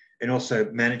children, and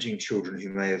also managing children who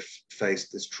may have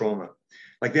faced this trauma.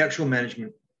 Like the actual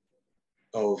management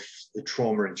of the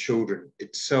trauma in children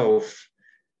itself,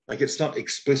 like it's not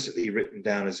explicitly written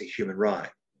down as a human right,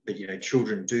 but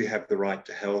children do have the right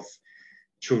to health.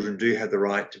 Children do have the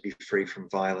right to be free from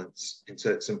violence. And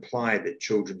so it's implied that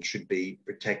children should be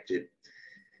protected.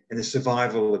 And the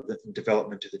survival of the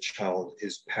development of the child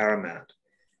is paramount.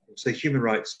 And so human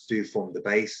rights do form the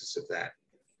basis of that.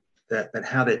 But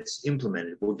how that's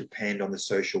implemented will depend on the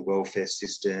social welfare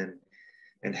system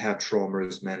and how trauma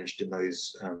is managed in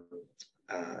those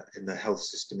in the health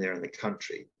system there in the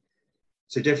country.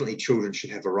 So definitely children should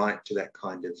have a right to that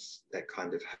kind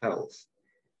of health.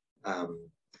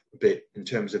 But in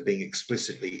terms of being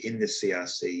explicitly in the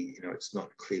CRC, it's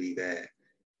not clearly there.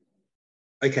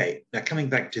 Okay, now coming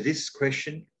back to this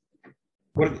question,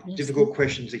 what are the difficult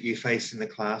questions that you face in the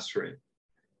classroom?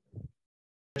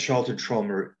 Childhood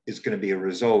trauma is going to be a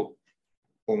result,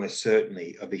 almost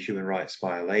certainly, of a human rights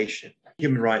violation.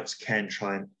 Human rights can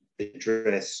try and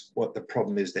address what the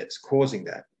problem is that's causing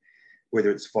that,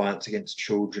 whether it's violence against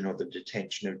children or the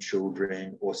detention of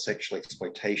children or sexual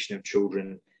exploitation of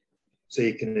children. So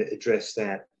you can address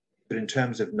that. But in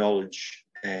terms of knowledge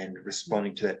and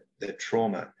responding to that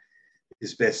trauma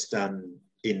is best done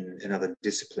in another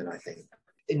discipline, I think.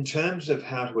 In terms of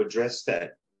how to address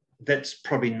that, that's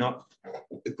probably not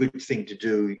a good thing to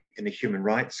do in a human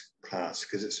rights class,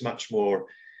 because it's much more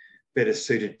better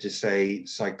suited to, say,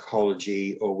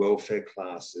 psychology or welfare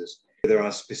classes. There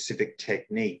are specific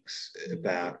techniques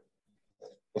about,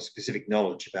 or specific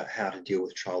knowledge about how to deal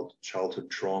with childhood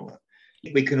trauma.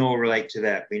 We can all relate to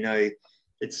that. We know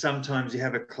it's sometimes you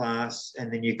have a class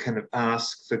and then you kind of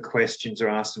ask for questions or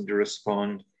ask them to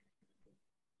respond,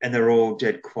 and they're all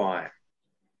dead quiet.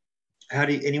 How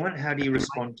do you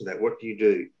respond to that? What do you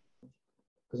do?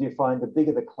 Because you find the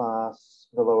bigger the class,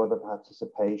 the lower the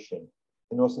participation.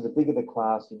 And also the bigger the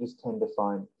class, you just tend to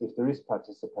find if there is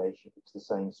participation, it's the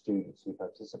same students who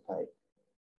participate.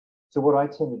 So what I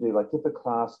tend to do, like if a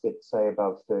class gets, say,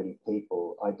 above 30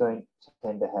 people, I don't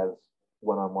tend to have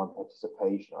one-on-one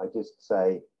participation. I just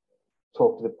say,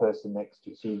 talk to the person next to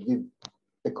you. So you give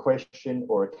a question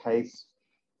or a case,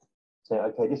 say,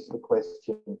 okay, this is the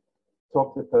question,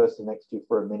 talk to the person next to you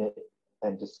for a minute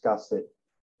and discuss it.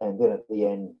 And then at the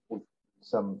end,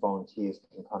 some volunteers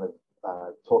can kind of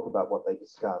talk about what they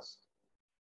discussed.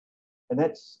 And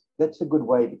that's a good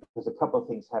way, because a couple of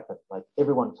things happen. Like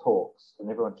everyone talks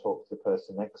and everyone talks to the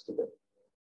person next to them.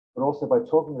 But also by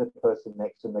talking to the person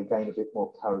next to them, they gain a bit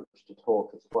more courage to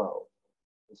talk as well.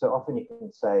 And so often you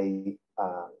can say,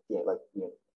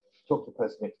 talk to the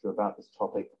person next to you about this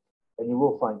topic, and you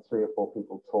will find 3 or 4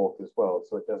 people talk as well.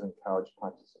 So it does encourage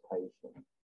participation.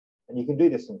 And you can do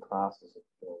this in classes of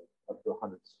up to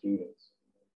 100 students.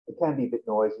 It can be a bit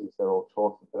noisy if they're all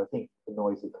talking, but I think the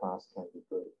noisy class can be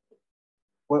good.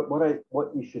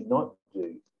 What you should not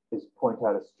do is point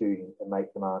out a student and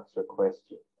make them answer a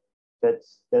question.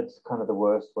 That's kind of the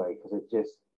worst way, because it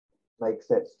just makes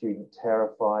that student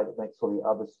terrified. It makes all the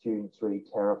other students really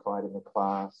terrified in the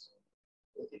class.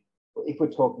 If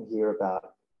we're talking here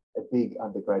about a big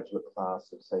undergraduate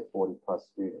class of, say, 40 plus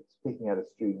students, picking out a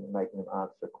student and making them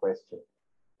answer a question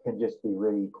can just be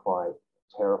really quite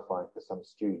terrifying for some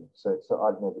students. So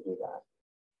I'd never do that.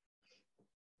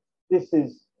 This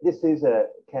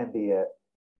can be a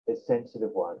sensitive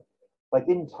one. Like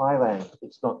in Thailand,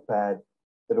 it's not bad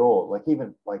at all. Like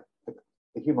even like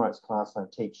the human rights class I'm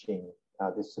teaching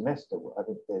this semester, I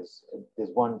think there's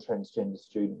 1 transgender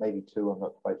student, maybe 2, I'm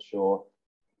not quite sure.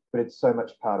 But it's so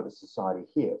much part of the society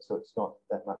here, so it's not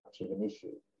that much of an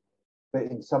issue. But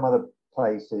in some other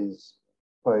places,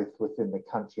 both within the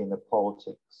country and the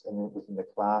politics and within the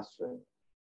classroom,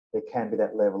 there can be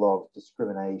that level of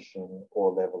discrimination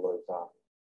or level of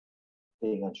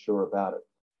being unsure about it.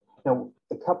 Now,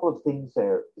 a couple of things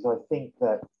there is I think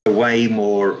that way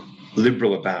more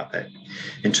liberal about that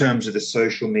in terms of the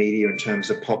social media, in terms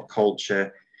of pop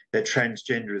culture, that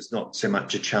transgender is not so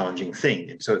much a challenging thing.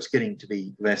 And so it's getting to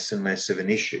be less and less of an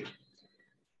issue.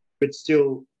 But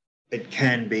still, it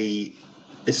can be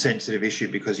a sensitive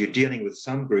issue, because you're dealing with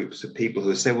some groups of people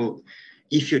who say, well,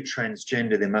 if you're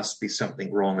transgender, there must be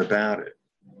something wrong about it.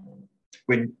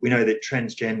 When we know that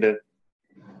transgender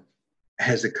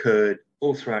has occurred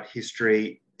all throughout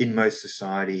history in most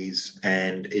societies,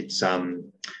 and it's,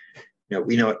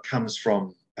 we know it comes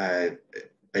from a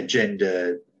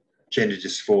gender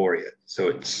dysphoria. So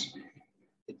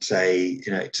it's a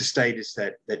status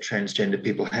that transgender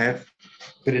people have,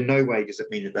 but in no way does it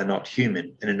mean that they're not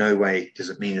human, and in no way does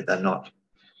it mean that they're not,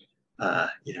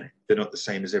 they're not the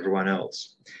same as everyone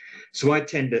else. So I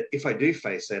tend to, if I do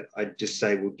face that, I just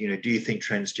say, well, do you think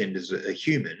transgenders are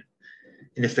human?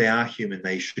 And if they are human,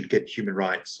 they should get human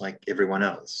rights like everyone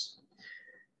else.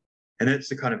 And that's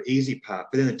the kind of easy part.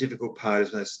 But then the difficult part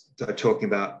is when I start talking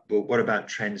about, well, what about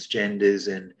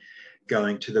transgenders and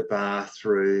going to the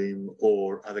bathroom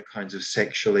or other kinds of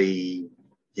sexual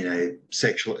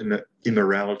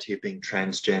immorality of being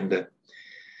transgender.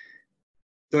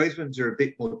 Those ones are a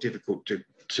bit more difficult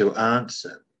to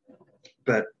answer.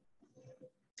 But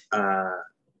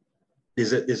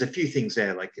there's a few things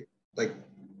there, like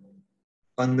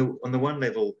on the one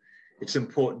level, it's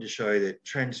important to show that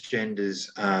transgenders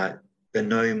are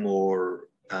no more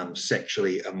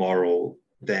sexually immoral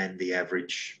than the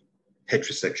average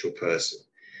heterosexual person.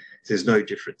 There's no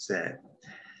difference there.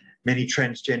 Many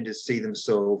transgenders see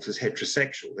themselves as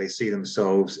heterosexual. They see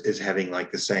themselves as having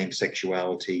like the same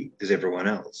sexuality as everyone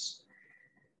else.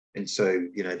 And so,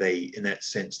 they, in that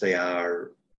sense, they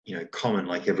are common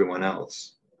like everyone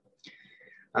else.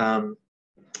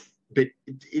 But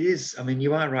it is, I mean,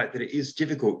 you are right that it is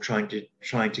difficult trying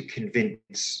to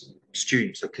convince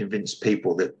students or convince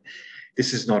people that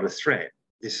this is not a threat.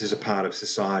 This is a part of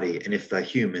society, and if they're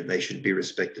human, they should be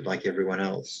respected like everyone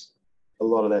else. A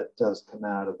lot of that does come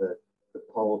out of the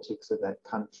politics of that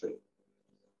country,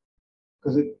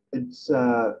 because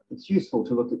it's useful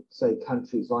to look at, say,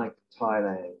 countries like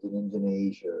Thailand and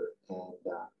Indonesia and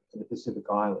the Pacific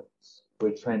Islands,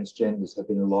 where transgenders have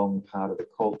been a long part of the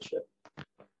culture,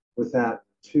 without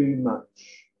too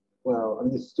much. Well, I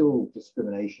mean, there's still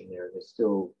discrimination there, and there's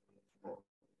still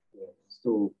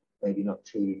maybe not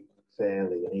treated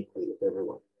fairly and equally with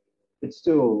everyone, but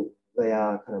still they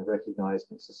are kind of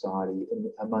recognised in society and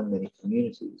among many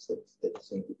communities that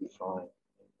seem to be fine.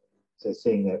 So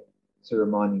seeing that, so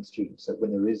reminding students that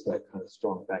when there is that kind of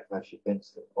strong backlash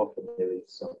against it, often there is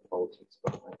some politics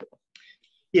behind it.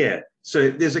 Yeah, so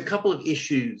there's a couple of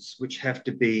issues which have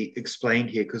to be explained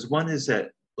here, because one is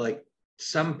that, like,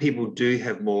 some people do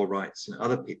have more rights than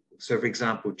other people. So, for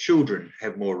example, children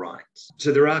have more rights.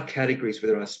 So there are categories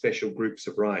where there are special groups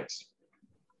of rights.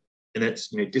 And that's,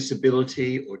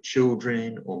 disability or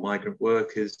children or migrant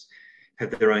workers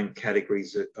have their own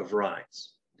categories of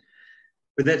rights.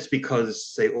 But that's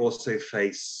because they also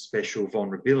face special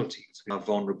vulnerabilities. We are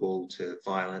vulnerable to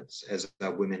violence, as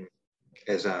are women,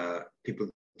 as are people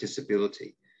with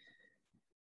disability.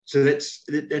 So that's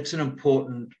an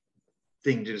important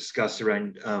thing to discuss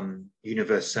around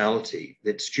universality,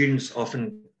 that students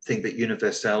often think that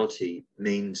universality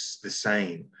means the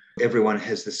same. Everyone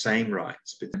has the same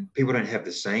rights, but people don't have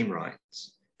the same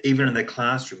rights. Even in the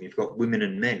classroom, you've got women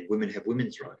and men. Women have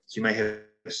women's rights. You may have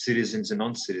citizens and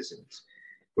non-citizens.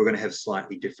 We're going to have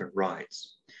slightly different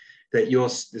rights. That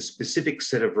the specific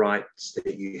set of rights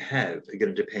that you have are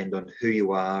going to depend on who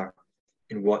you are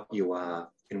and what you are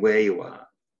and where you are.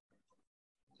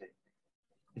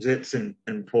 That's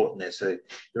important there. So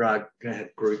there are going to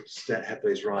have groups that have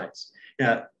those rights.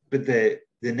 Now, but the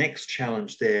next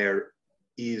challenge there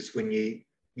is when you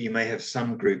may have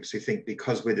some groups who think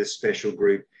because we're this special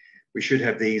group, we should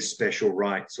have these special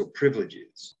rights or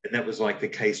privileges. And that was like the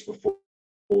case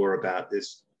before about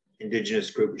this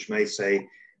Indigenous group, which may say,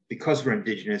 because we're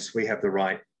Indigenous, we have the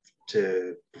right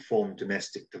to perform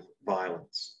domestic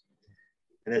violence.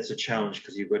 And that's a challenge,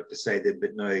 because you've got to say that,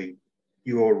 but no,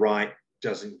 your right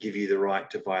doesn't give you the right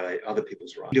to violate other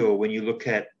people's rights. Or when you look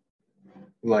at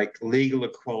like legal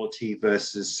equality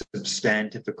versus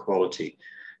substantive equality.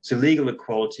 So legal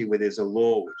equality, where there's a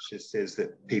law which just says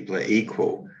that people are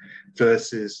equal,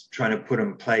 versus trying to put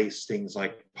in place things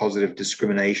like positive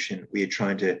discrimination, where you're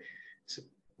trying to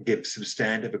give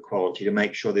substantive equality to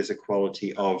make sure there's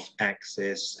equality of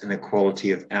access and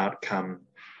equality of outcome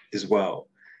as well.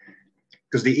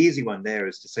 Because the easy one there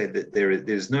is to say that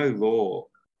there's no law,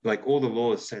 like all the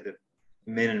laws say that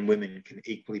men and women can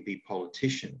equally be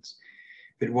politicians.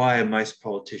 But why are most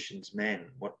politicians men?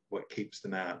 What keeps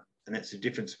them out? And that's the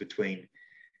difference between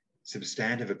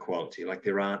substantive equality, like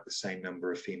there aren't the same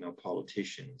number of female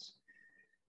politicians,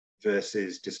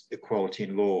 versus just equality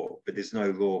in law, but there's no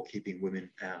law keeping women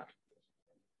out.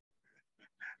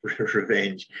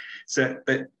 Revenge. So,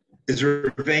 but is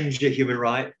revenge a human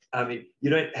right? I mean, you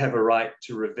don't have a right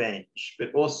to revenge,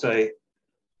 but also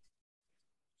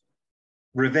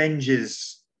revenge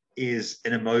is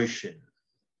an emotion.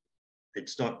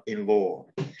 It's not in law.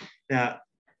 Now,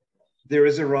 there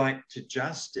is a right to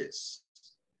justice.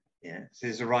 Yeah, so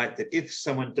there's a right that if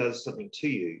someone does something to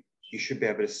you, you should be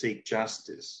able to seek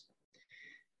justice.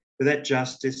 But that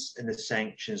justice and the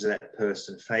sanctions that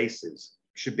person faces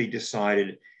should be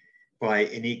decided by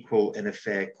an equal and a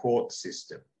fair court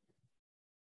system.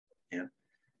 Yeah.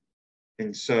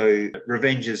 And so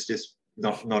revenge is just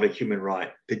not a human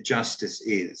right, but justice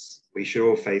is. We should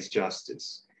all face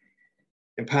justice.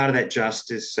 And part of that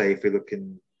justice, say if we look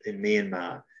in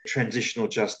Myanmar, transitional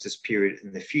justice period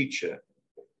in the future,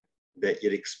 that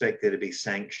you'd expect there to be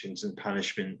sanctions and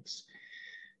punishments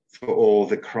for all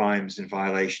the crimes and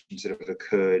violations that have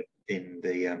occurred in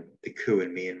the coup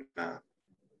in Myanmar.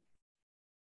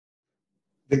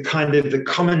 The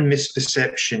common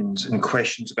misperceptions and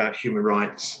questions about human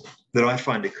rights that I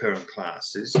find occur in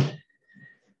classes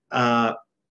are,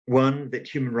 one, that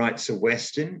human rights are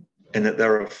Western and that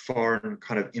they're a foreign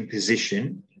kind of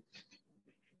imposition.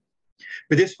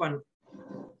 But this one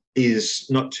is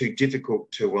not too difficult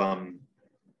to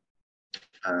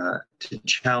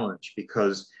challenge,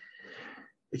 because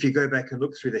if you go back and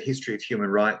look through the history of human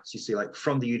rights, you see, like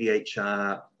from the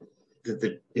UDHR,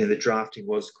 the drafting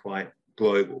was quite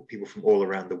global, people from all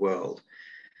around the world.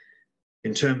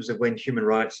 In terms of when human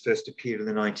rights first appeared in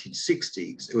the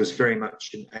 1960s, it was very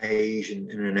much an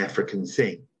Asian and an African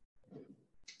thing.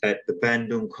 At the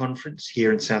Bandung Conference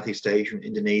here in Southeast Asia and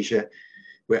Indonesia,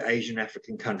 where Asian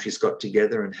African countries got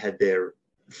together and had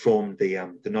formed the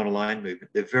non-aligned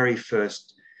movement, the very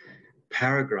first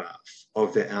paragraph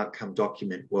of their outcome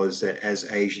document was that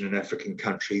as Asian and African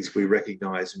countries, we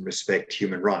recognize and respect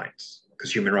human rights,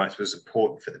 because human rights was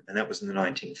important for them, and that was in the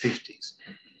 1950s.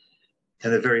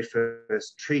 And the very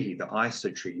first treaty, the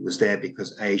ISO treaty, was there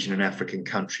because Asian and African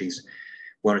countries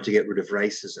wanted to get rid of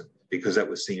racism, because that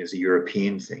was seen as a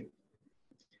European thing.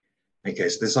 Okay,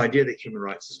 so this idea that human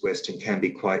rights is Western can be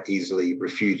quite easily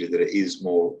refuted, that it is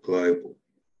more global.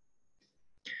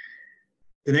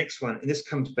 The next one, and this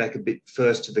comes back a bit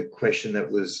first to the question that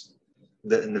was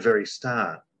in the very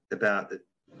start about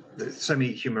so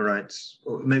many human rights,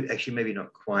 or maybe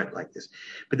not quite like this,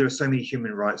 but there are so many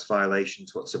human rights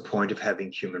violations. What's the point of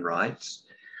having human rights?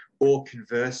 Or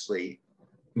conversely,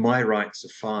 my rights are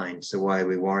fine, so why are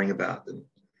we worrying about them?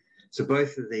 So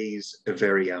both of these are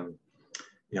very,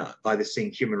 either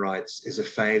seeing human rights as a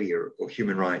failure or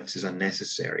human rights as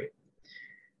unnecessary.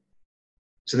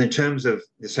 So in terms of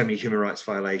there's so many human rights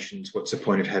violations, what's the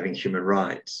point of having human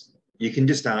rights? You can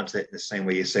just answer that in the same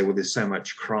way you say, well, there's so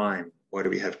much crime. Why do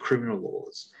we have criminal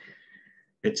laws?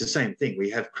 It's the same thing. We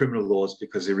have criminal laws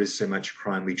because there is so much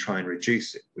crime, we try and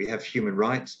reduce it. We have human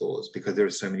rights laws because there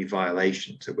are so many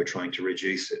violations that we're trying to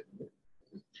reduce it.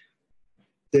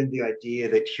 Then the idea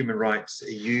that human rights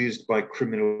are used by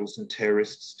criminals and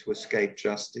terrorists to escape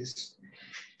justice.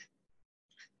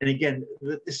 And again,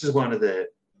 this is one of the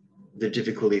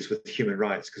difficulties with human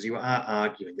rights, because you are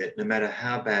arguing that no matter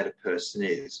how bad a person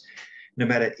is, no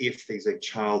matter if these are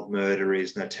child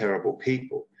murderers and they're terrible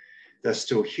people, they're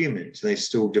still humans and they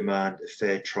still demand a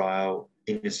fair trial,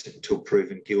 innocent until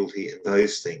proven guilty, and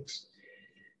those things.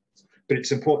 But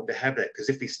it's important to have that, because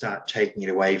if we start taking it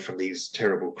away from these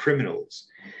terrible criminals,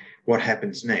 what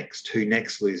happens next? Who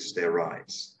next loses their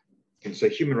rights? And so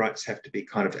human rights have to be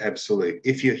kind of absolute.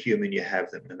 If you're human, you have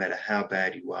them, no matter how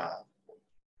bad you are.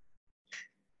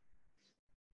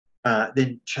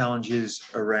 Then challenges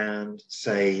around,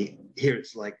 say, here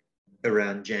it's like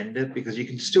around gender, because you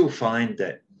can still find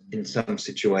that in some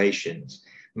situations,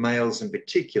 males in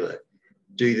particular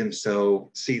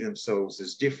see themselves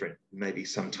as different, maybe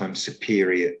sometimes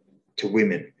superior to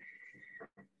women.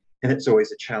 And it's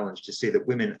always a challenge to see that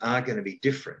women are going to be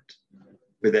different,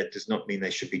 but that does not mean they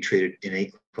should be treated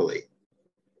unequally.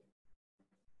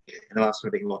 And the last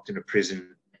one, being locked in a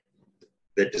prison,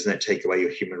 that does not take away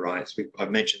your human rights.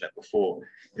 I've mentioned that before.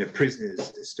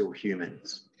 Prisoners are still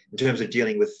humans. In terms of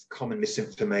dealing with common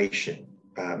misinformation,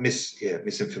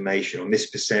 misinformation or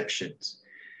misperceptions.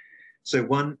 So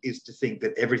one is to think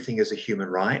that everything is a human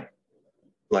right.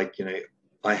 Like,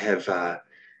 I have a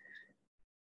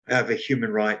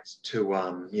human right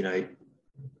to,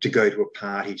 to go to a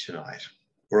party tonight,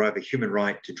 or I have a human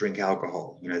right to drink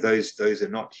alcohol. Those are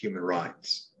not human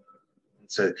rights.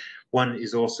 So one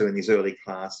is also in these early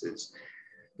classes,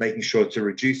 making sure to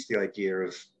reduce the idea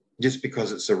of just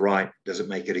because it's a right doesn't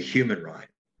make it a human right,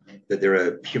 that there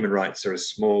are human rights are a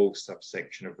small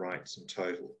subsection of rights in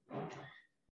total.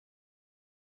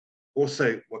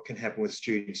 Also, what can happen with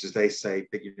students is they say,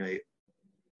 but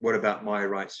what about my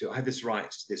rights? I have this right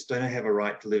to this. Don't I have a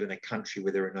right to live in a country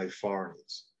where there are no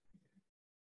foreigners?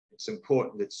 It's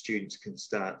important that students can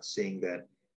start seeing that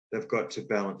they've got to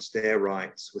balance their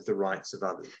rights with the rights of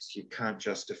others. You can't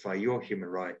justify your human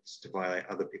rights to violate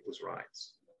other people's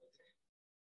rights.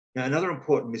 Now, another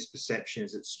important misperception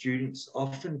is that students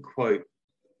often quote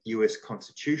US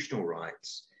constitutional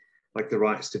rights, like the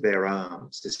rights to bear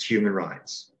arms, as human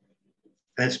rights.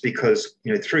 That's because,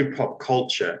 through pop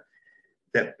culture,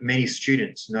 that many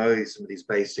students know some of these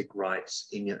basic rights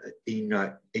in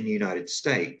the United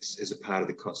States as a part of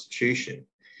the Constitution.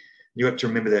 You have to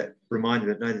remind them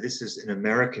that, no, this is an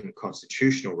American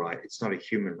constitutional right. It's not a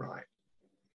human right.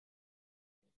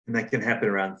 And that can happen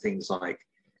around things like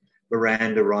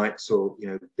Miranda rights, or, you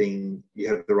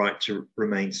have the right to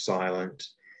remain silent.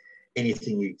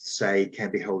 Anything you say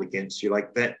can be held against you.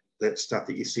 Like that stuff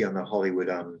that you see on the Hollywood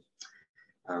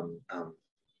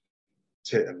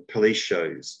police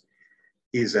shows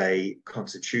is a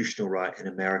constitutional right in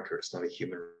America. It's not a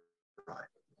human right.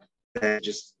 They're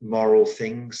just moral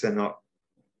things. They're not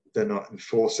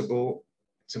enforceable.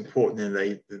 It's important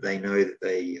that they know that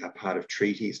they are part of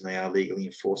treaties and they are legally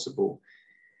enforceable.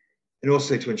 And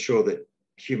also to ensure that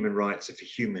human rights are for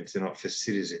humans, they're not for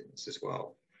citizens as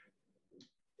well.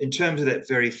 In terms of that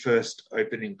very first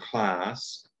opening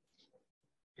class,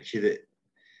 if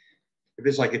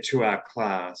it's like a 2-hour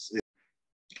class,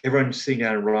 everyone's sitting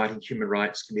down and writing. Human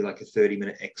rights can be like a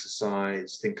 30-minute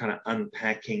exercise, then kind of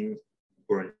unpacking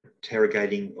or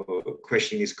interrogating or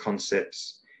questioning these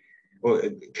concepts, or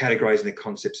categorizing the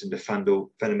concepts into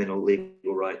fundamental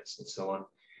legal rights and so on.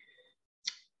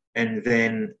 And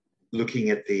then looking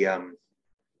at the,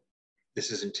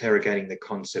 this is interrogating the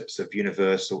concepts of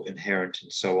universal, inherent,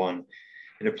 and so on,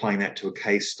 and applying that to a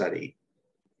case study.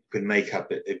 Could make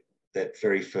up that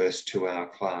very first 2-hour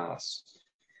class,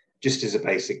 just as a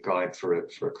basic guide for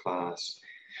a class,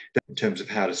 in terms of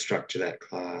how to structure that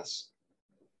class.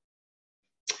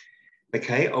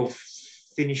 Okay, I'll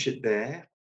finish it there.